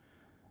boost.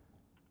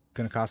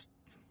 Going to cost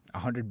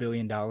 $100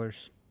 billion.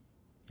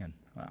 And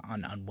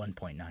on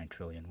 $1.9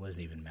 trillion. What does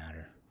it even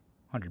matter?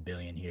 $100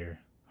 billion here,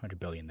 $100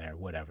 billion there,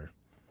 whatever.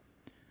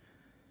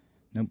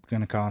 Nope,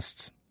 going to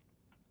cost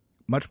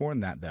much more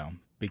than that, though.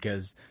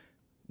 Because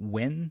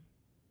when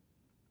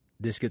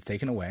this gets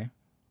taken away,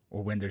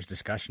 or when there's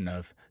discussion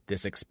of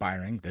this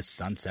expiring, this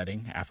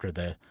sunsetting after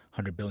the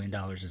 $100 billion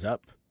is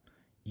up,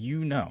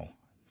 you know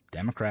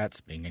Democrats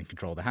being in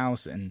control of the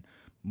House and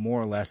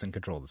more or less in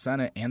control of the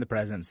Senate and the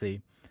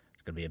presidency,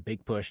 it's going to be a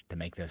big push to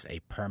make this a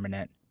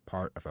permanent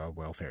part of our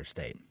welfare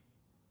state.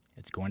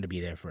 It's going to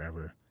be there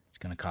forever. It's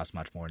going to cost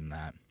much more than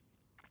that.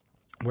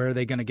 Where are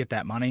they going to get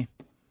that money?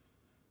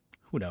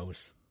 Who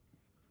knows?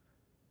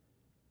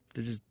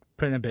 To just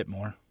print a bit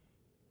more.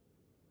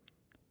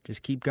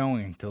 Just keep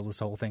going until this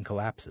whole thing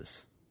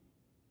collapses.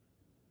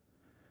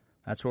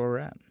 that's where we're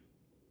at.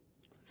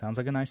 Sounds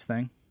like a nice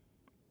thing.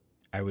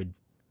 I would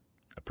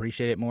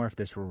appreciate it more if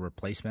this were a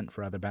replacement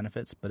for other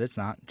benefits, but it's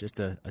not. Just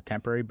a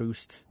temporary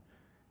boost,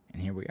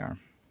 and here we are.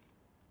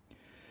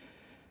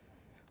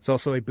 It's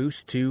also a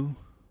boost to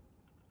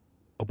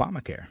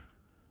Obamacare.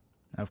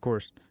 Now, of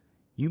course,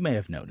 you may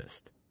have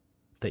noticed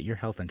that your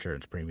health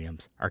insurance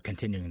premiums are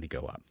continuing to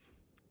go up.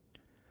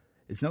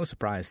 It's no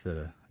surprise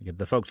to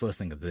the folks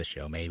listening to this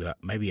show,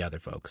 maybe other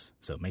folks.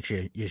 So make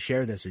sure you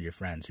share this with your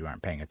friends who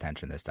aren't paying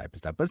attention to this type of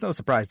stuff. But it's no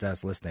surprise to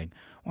us listening.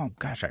 Well,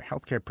 gosh, our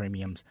healthcare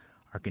premiums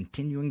are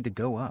continuing to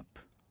go up.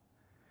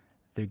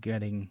 They're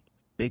getting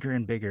bigger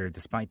and bigger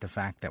despite the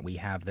fact that we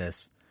have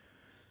this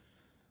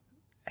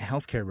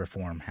healthcare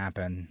reform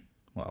happen,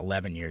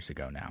 11 years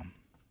ago now.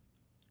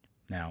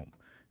 Now,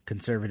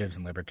 conservatives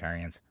and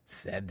libertarians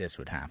said this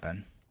would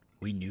happen.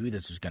 We knew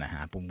this was going to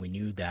happen. We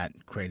knew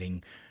that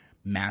creating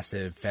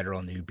massive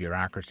federal new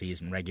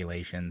bureaucracies and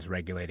regulations,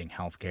 regulating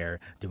healthcare,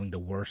 doing the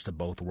worst of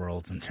both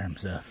worlds in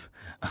terms of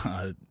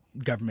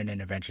government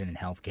intervention in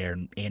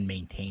healthcare and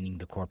maintaining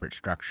the corporate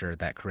structure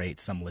that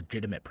creates some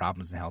legitimate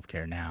problems in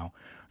healthcare now.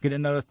 Get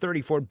another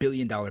 $34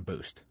 billion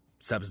boost,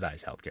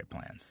 subsidized healthcare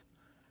plans.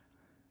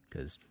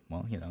 Because,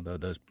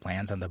 those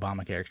plans on the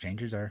Obamacare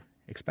exchanges are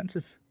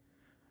expensive.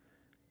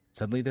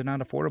 Suddenly they're not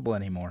affordable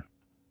anymore.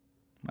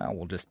 Well,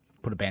 we'll just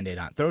put a Band-Aid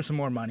on. Throw some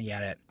more money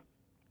at it.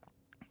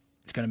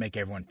 It's going to make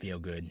everyone feel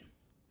good.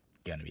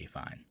 Going to be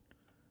fine.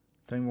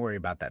 Don't even worry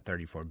about that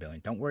 $34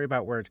 billion. Don't worry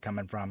about where it's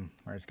coming from,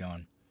 where it's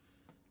going.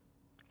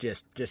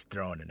 Just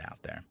throwing it out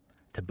there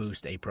to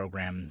boost a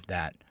program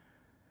that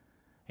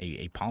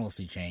a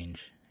policy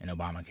change in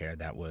Obamacare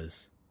that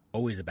was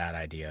always a bad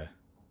idea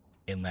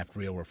and left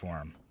real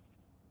reform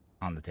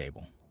on the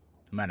table,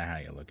 no matter how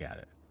you look at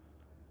it.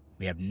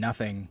 We have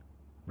nothing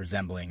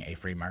resembling a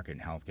free market in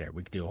healthcare.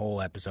 We could do a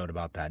whole episode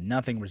about that.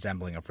 Nothing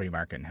resembling a free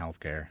market in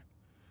healthcare,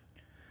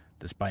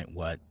 despite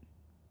what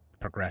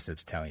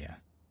progressives tell you.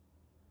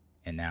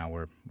 And now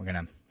we're going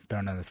to throw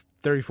another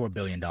 $34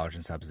 billion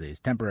in subsidies,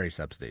 temporary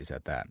subsidies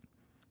at that.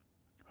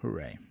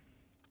 Hooray.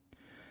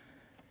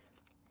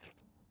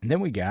 And then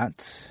we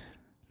got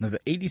another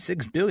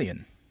 $86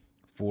 billion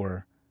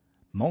for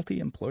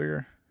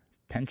multi-employer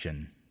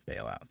pension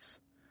bailouts.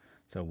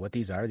 So what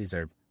these are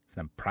kind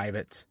of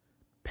private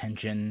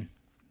pension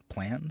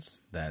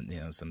plans that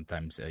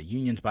sometimes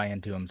unions buy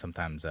into them,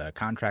 sometimes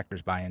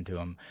contractors buy into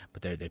them,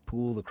 but they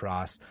pooled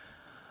across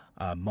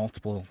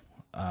multiple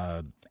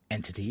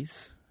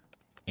entities,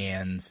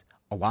 and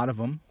a lot of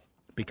them,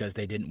 because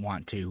they didn't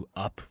want to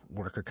up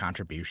worker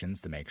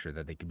contributions to make sure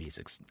that they could be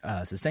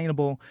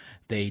sustainable,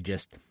 they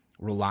just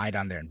relied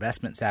on their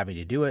investment savvy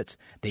to do it.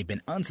 They've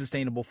been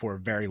unsustainable for a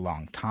very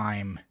long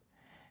time.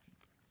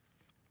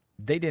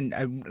 They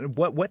didn't.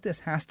 What this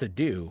has to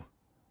do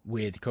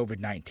with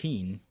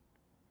COVID-19,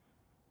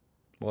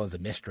 well, is a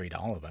mystery to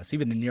all of us.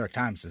 Even the New York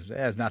Times says it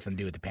has nothing to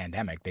do with the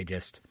pandemic. They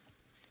just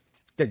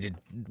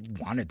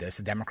wanted this.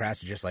 The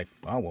Democrats are just like,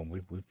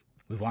 we've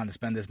wanted to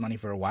spend this money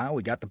for a while.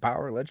 We got the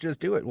power. Let's just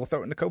do it. We'll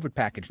throw it in the COVID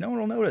package. No one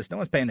will notice. No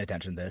one's paying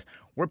attention to this.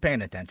 We're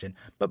paying attention.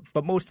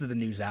 But most of the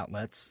news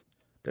outlets,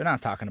 they're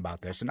not talking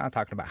about this. They're not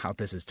talking about how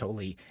this is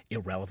totally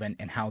irrelevant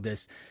and how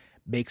this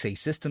makes a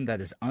system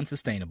that is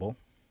unsustainable.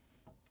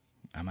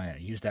 I'm going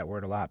to use that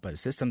word a lot, but a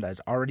system that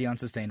is already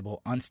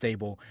unsustainable,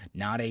 unstable,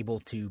 not able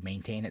to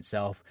maintain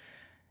itself.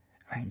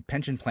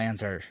 Pension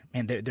plans are,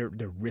 they're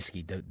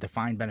risky. The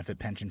defined benefit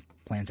pension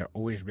plans are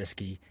always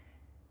risky.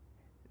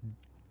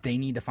 They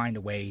need to find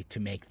a way to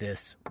make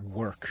this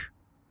work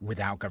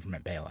without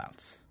government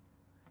bailouts.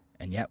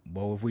 And yet,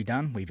 what have we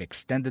done? We've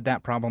extended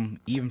that problem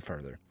even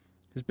further.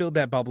 Just build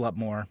that bubble up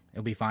more.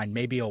 It'll be fine.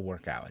 Maybe it'll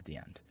work out at the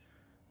end.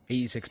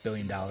 $86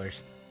 billion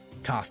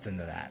tossed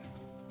into that.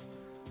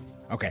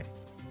 Okay.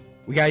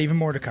 We got even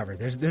more to cover.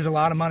 There's a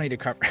lot of money to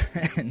cover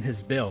in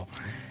this bill.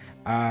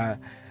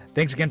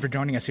 Thanks again for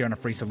joining us here on A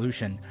Free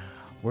Solution.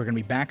 We're going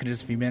to be back in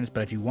just a few minutes,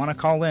 but if you want to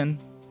call in,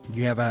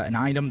 you have an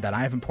item that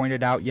I haven't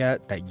pointed out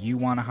yet that you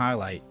want to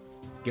highlight,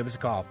 give us a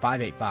call,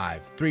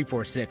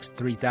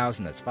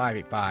 585-346-3000. That's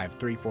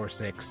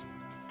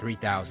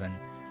 585-346-3000.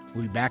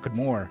 We'll be back with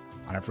more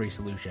on A Free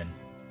Solution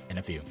in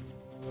a few.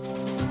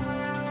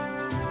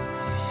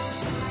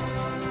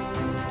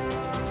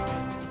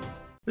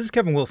 This is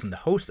Kevin Wilson, the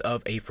host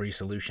of A Free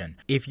Solution.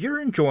 If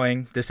you're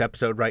enjoying this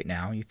episode right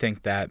now, you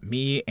think that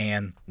me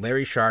and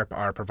Larry Sharp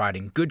are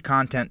providing good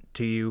content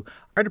to you,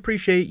 I'd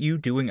appreciate you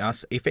doing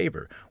us a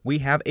favor. We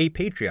have a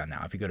Patreon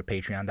now. If you go to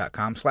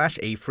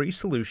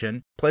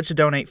patreon.com/afreesolution, pledge to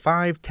donate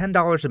 $5,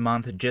 $10 a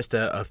month, just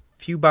a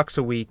few bucks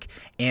a week,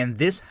 and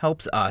this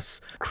helps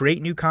us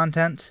create new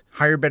content,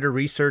 hire better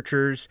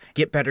researchers,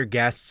 get better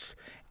guests,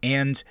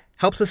 and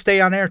helps us stay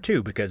on air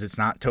too, because it's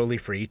not totally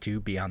free to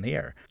be on the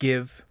air.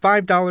 Give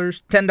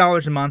 $5,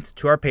 $10 a month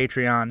to our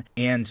Patreon,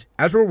 and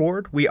as a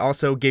reward, we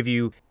also give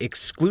you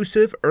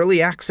exclusive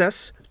early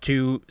access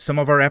to some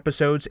of our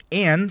episodes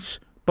and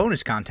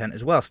bonus content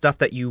as well, stuff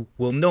that you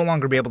will no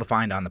longer be able to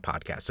find on the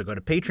podcast. So go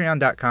to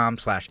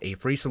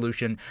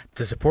patreon.com/afreesolution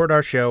to support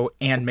our show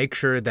and make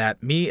sure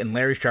that me and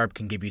Larry Sharp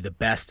can give you the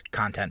best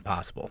content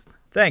possible.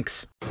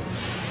 Thanks.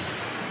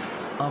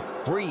 A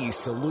free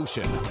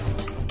solution.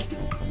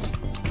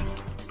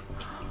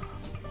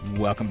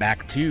 Welcome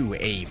back to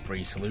A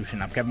Free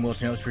Solution. I'm Kevin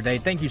Wilson, host for today.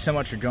 Thank you so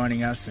much for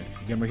joining us.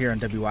 Again, we're here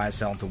on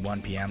WYSL until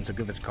 1 p.m., so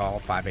give us a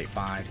call,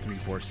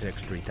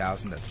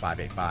 585-346-3000. That's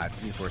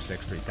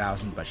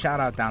 585-346-3000. But shout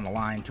out down the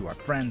line to our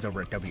friends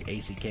over at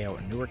WACKO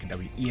in Newark and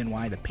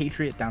WENY, the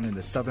Patriot, down in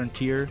the southern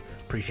tier.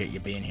 Appreciate you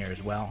being here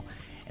as well.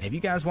 And if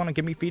you guys want to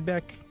give me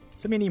feedback,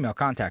 send me an email,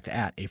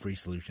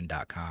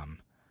 contact@afreesolution.com.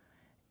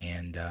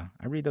 And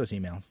I read those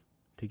emails.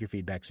 Take your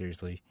feedback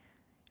seriously.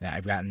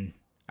 I got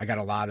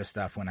a lot of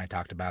stuff when I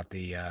talked about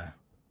the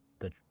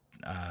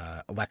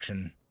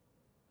election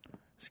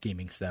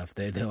scheming stuff,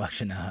 the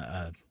election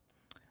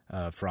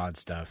fraud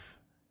stuff.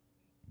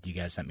 You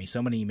guys sent me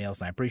so many emails,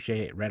 and I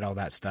appreciate it. Read all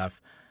that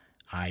stuff.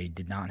 I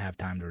did not have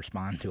time to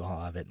respond to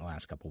all of it in the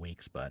last couple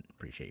weeks, but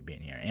appreciate you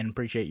being here. And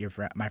appreciate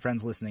my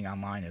friends listening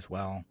online as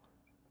well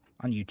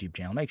on YouTube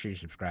channel. Make sure you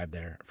subscribe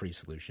there, Free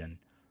Solution,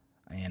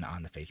 and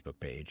on the Facebook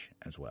page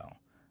as well.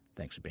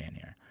 Thanks for being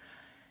here.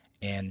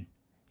 And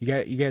you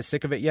guys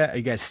sick of it yet? Are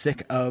you guys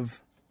sick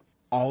of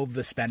all of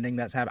the spending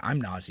that's happening? I'm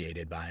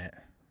nauseated by it.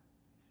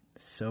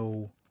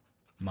 So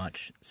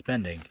much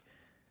spending.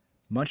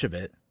 Much of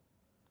it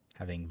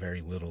having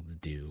very little to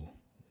do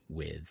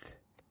with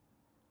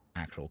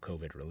actual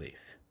COVID relief.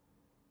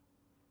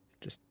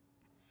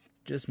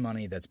 Just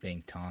money that's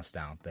being tossed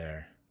out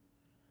there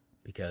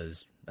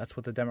because that's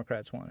what the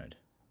Democrats wanted.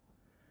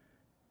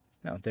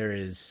 Now, there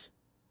is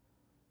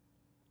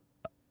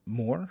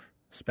more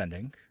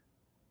spending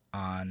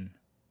on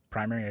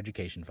primary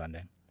education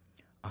funding,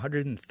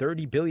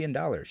 $130 billion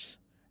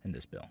in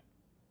this bill.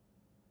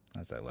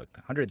 As I looked,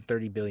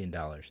 $130 billion.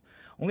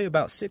 Only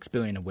about $6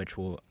 billion of which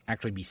will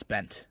actually be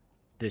spent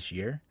this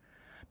year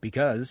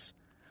because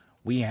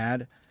we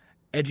had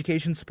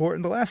education support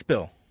in the last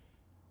bill.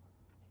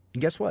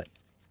 And guess what?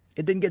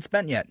 It didn't get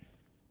spent yet.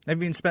 They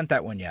haven't even spent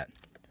that one yet.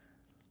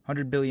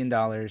 $100 billion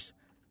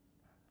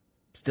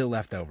still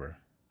left over.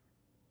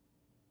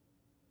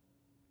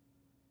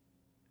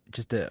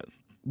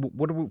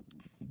 What are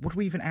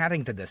we even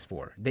adding to this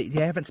for? They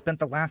haven't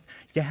spent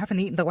you haven't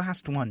eaten the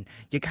last one.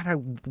 You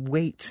gotta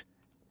wait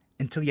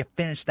until you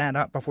finish that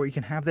up before you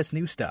can have this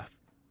new stuff.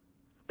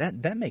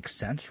 That makes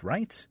sense,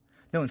 right?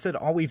 No, instead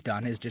all we've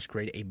done is just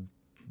create a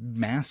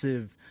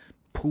massive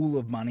pool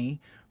of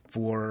money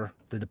for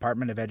the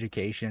Department of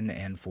Education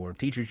and for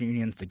teachers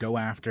unions to go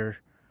after.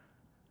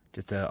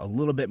 Just a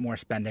little bit more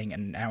spending,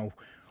 and now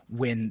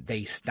when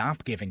they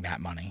stop giving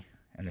that money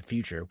in the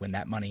future, when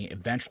that money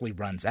eventually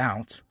runs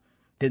out,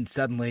 then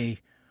suddenly,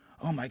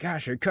 oh my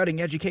gosh, you're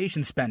cutting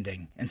education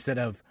spending, instead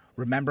of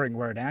remembering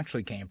where it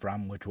actually came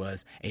from, which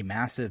was a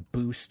massive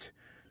boost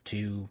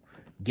to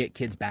get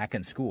kids back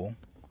in school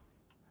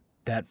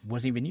that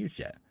wasn't even used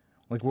yet.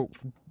 Like,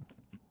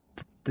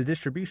 the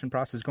distribution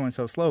process is going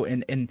so slow,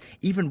 and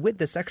even with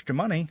this extra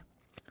money,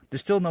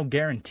 there's still no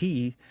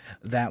guarantee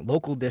that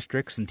local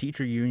districts and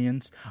teacher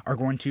unions are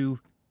going to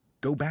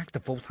go back to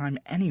full-time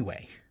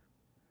anyway.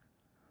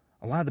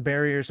 A lot of the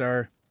barriers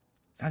are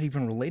not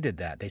even related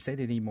to that. They say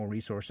they need more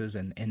resources,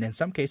 and in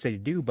some cases they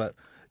do, but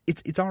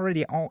it's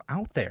already all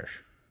out there.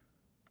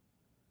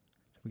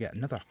 We got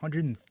another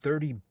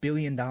 $130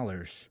 billion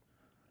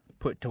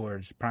put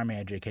towards primary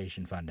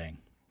education funding.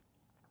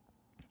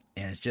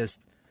 And it's just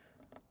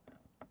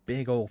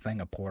big old thing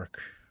of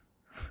pork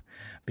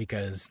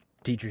because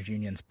teachers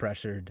unions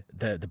pressured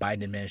the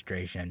Biden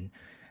administration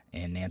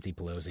and Nancy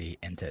Pelosi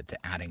into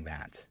adding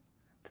that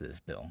to this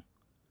bill.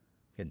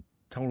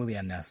 Totally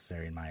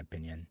unnecessary, in my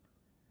opinion.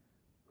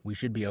 We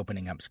should be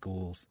opening up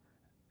schools,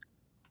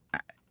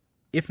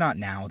 if not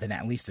now, then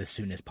at least as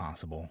soon as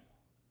possible.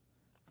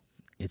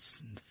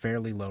 It's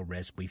fairly low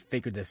risk. We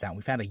figured this out.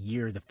 We've had a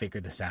year to figure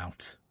this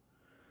out.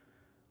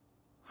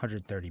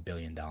 $130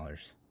 billion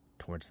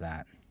towards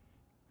that.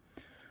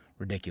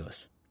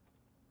 Ridiculous.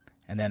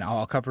 And then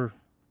I'll cover,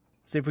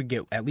 see if we can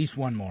get at least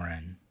one more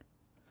in.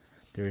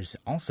 There's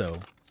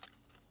also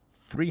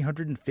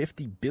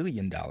 $350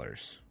 billion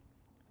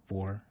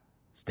for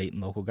state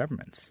and local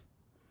governments.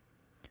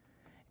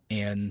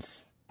 And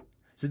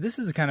so this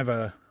is kind of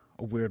a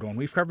weird one.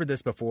 We've covered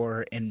this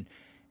before, and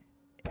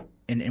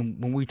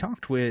when we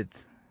talked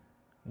with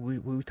we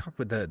talked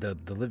with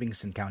the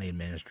Livingston County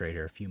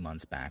Administrator a few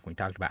months back. We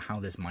talked about how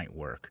this might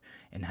work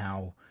and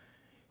how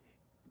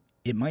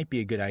it might be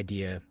a good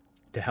idea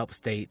to help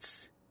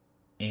states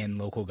and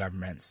local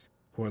governments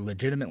who are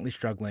legitimately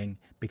struggling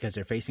because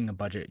they're facing a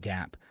budget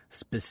gap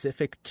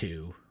specific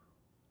to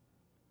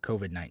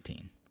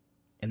COVID-19.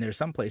 And there's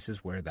some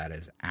places where that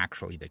is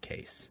actually the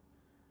case.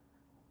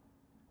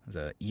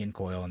 There's Ian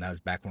Coyle, and that was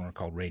back when we were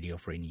called Radio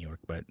Free New York,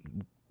 but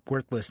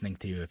worth listening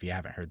to. If you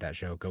haven't heard that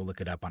show, go look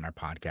it up on our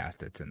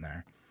podcast. It's in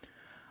there.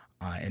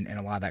 And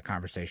a lot of that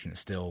conversation is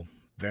still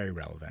very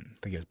relevant. I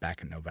think it was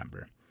back in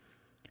November.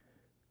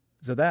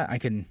 So that I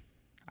can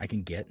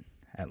get,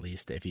 at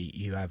least, if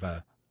you have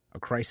a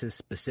crisis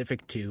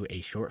specific to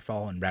a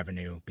shortfall in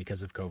revenue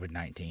because of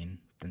COVID-19,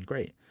 then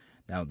great.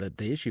 Now, the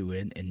issue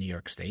in New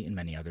York State and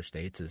many other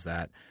states is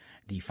that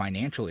the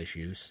financial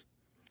issues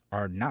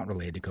are not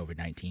related to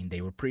COVID-19.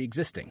 They were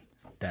pre-existing,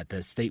 that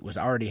the state was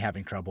already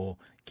having trouble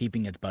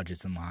keeping its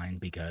budgets in line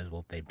because,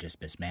 well, they've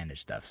just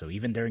mismanaged stuff. So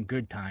even during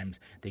good times,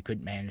 they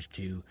couldn't manage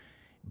to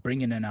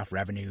bring in enough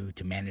revenue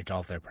to manage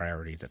all of their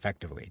priorities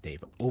effectively.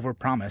 They've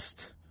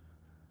overpromised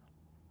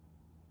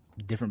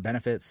different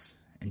benefits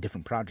and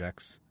different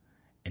projects,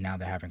 and now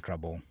they're having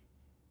trouble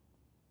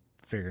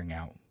figuring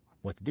out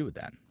what to do with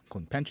that,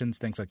 including pensions,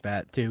 things like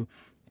that, too.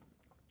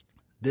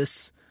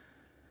 This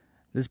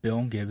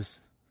bill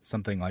gives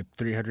something like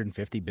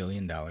 $350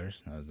 billion, that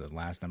was the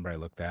last number I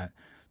looked at,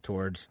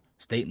 towards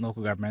state and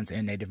local governments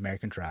and Native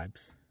American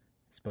tribes.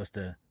 It's supposed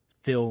to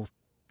fill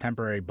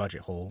temporary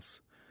budget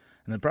holes.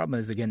 And the problem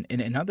is, again,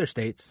 in other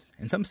states,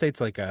 in some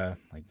states like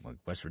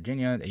West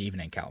Virginia, even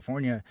in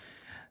California,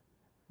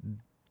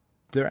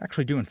 they're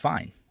actually doing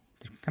fine.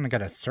 They've kind of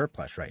got a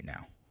surplus right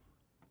now.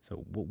 So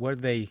what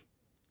do they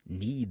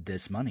need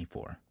this money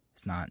for?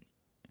 It's not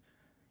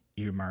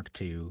earmarked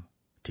to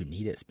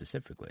need it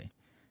specifically.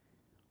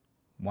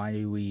 Why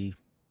do we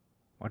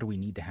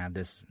need to have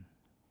this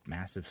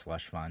massive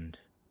slush fund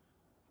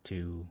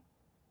to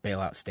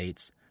bail out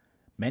states,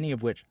 many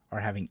of which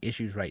are having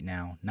issues right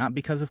now, not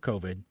because of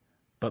COVID,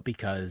 but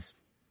because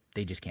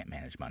they just can't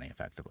manage money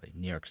effectively?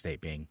 New York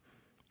State being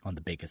one of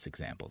the biggest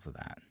examples of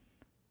that.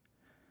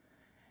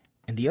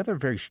 And the other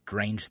very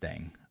strange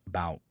thing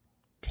about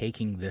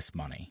taking this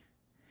money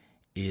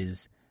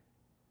is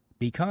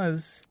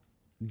because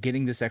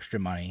getting this extra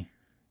money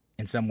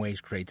in some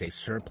ways creates a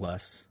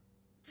surplus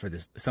for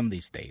some of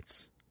these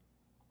states.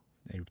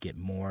 They would get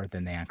more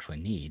than they actually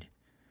need.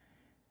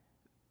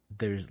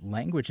 There's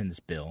language in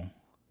this bill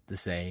to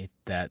say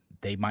that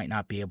they might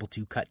not be able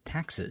to cut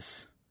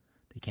taxes.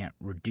 They can't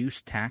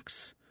reduce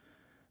tax,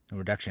 no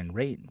reduction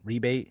rate,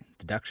 rebate,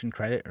 deduction,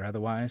 credit, or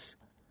otherwise,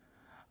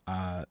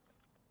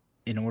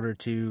 in order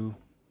to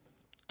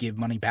give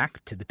money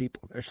back to the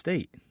people of their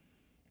state.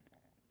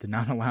 They're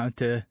not allowed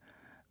to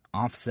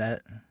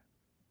offset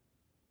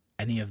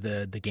any of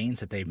the gains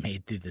that they've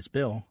made through this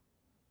bill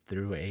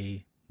through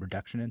a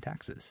reduction in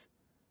taxes.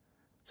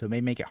 So it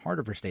may make it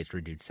harder for states to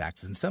reduce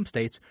taxes. In some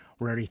states,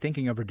 we're already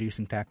thinking of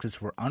reducing taxes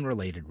for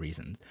unrelated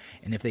reasons.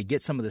 And if they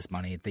get some of this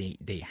money,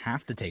 they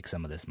have to take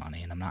some of this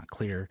money, and I'm not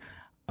clear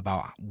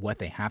about what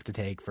they have to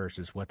take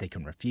versus what they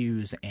can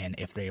refuse, and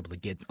if they're able to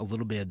get a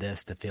little bit of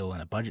this to fill in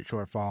a budget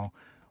shortfall,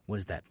 what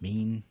does that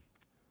mean?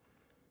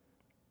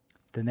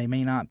 Then they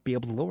may not be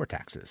able to lower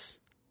taxes.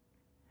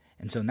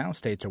 And so now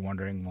states are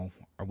wondering, well,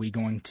 are we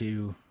going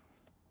to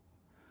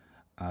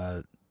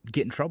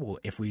get in trouble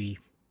if we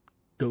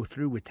go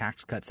through with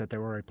tax cuts that they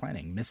were already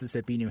planning?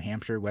 Mississippi, New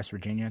Hampshire, West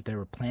Virginia, they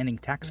were planning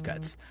tax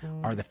cuts.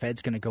 Are the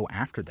feds going to go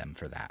after them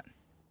for that?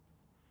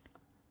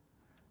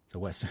 The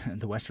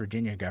West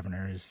Virginia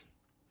governor is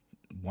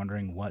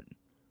wondering what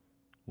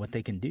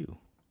they can do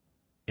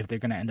if they're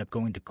going to end up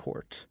going to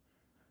court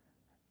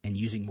and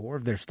using more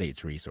of their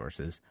state's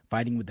resources,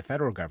 fighting with the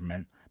federal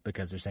government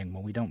because they're saying,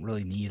 well, we don't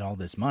really need all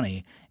this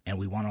money and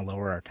we want to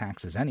lower our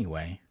taxes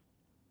anyway.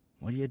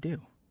 What do you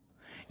do?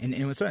 And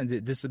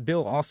this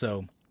bill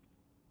also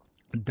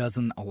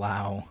doesn't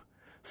allow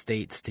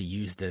states to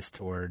use this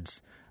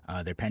towards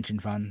their pension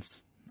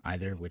funds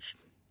either, which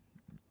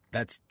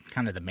that's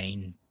kind of the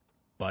main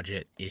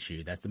budget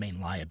issue. That's the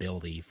main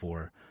liability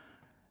for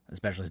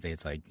especially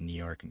states like New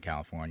York and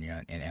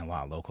California and a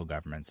lot of local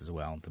governments as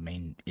well. The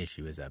main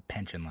issue is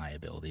pension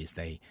liabilities.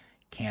 They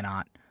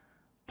cannot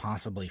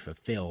possibly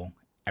fulfill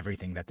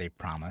everything that they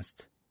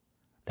promised.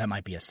 That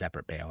might be a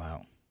separate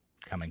bailout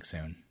coming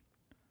soon.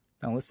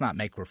 No, let's not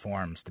make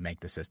reforms to make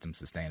the system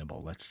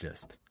sustainable. Let's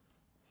just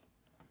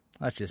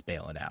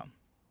bail it out.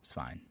 It's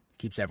fine.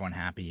 Keeps everyone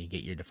happy. You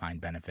get your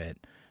defined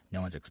benefit.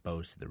 No one's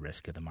exposed to the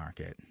risk of the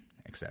market,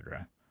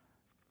 etc.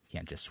 You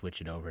can't just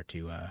switch it over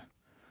to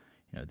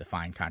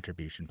defined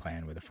contribution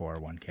plan with a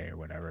 401k or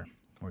whatever.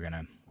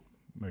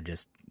 We're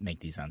just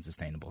make these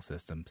unsustainable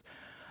systems.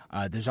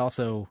 There's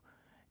also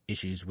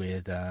issues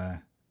with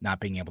not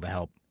being able to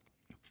help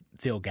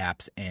fill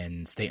gaps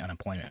in state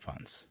unemployment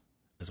funds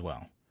as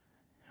well,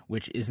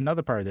 which is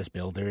another part of this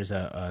bill. There's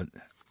a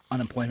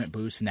unemployment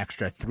boost, an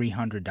extra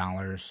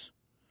 $300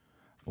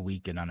 a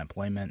week in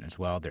unemployment as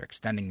well. They're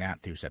extending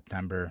that through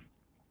September.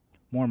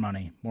 More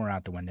money, more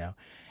out the window.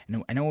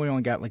 And I know we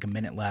only got like a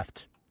minute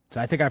left, so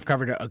I think I've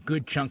covered a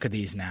good chunk of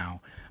these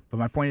now. But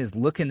my point is,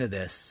 look into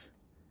this,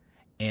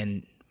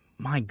 and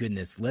my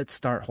goodness, let's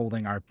start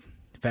holding our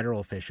federal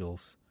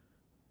officials,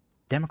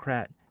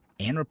 Democrat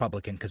and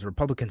Republican, because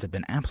Republicans have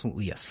been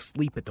absolutely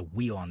asleep at the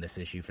wheel on this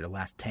issue for the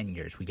last 10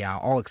 years. We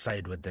got all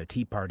excited with the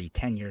Tea Party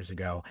 10 years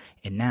ago,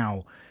 and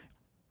now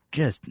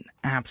just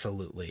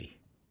absolutely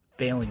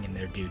failing in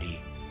their duty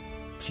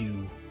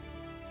to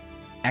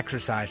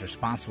exercise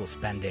responsible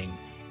spending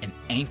and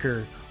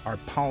anchor our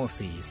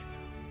policies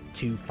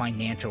to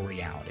financial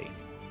reality.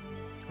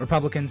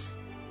 Republicans,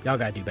 y'all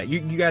gotta do better. You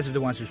guys are the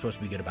ones who are supposed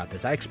to be good about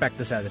this. I expect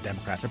this out of the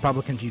Democrats.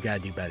 Republicans, you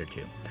gotta do better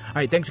too. All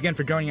right, thanks again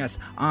for joining us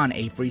on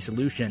A Free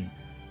Solution.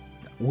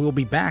 We'll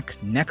be back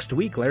next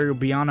week. Larry will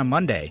be on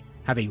Monday.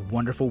 Have a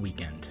wonderful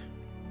weekend.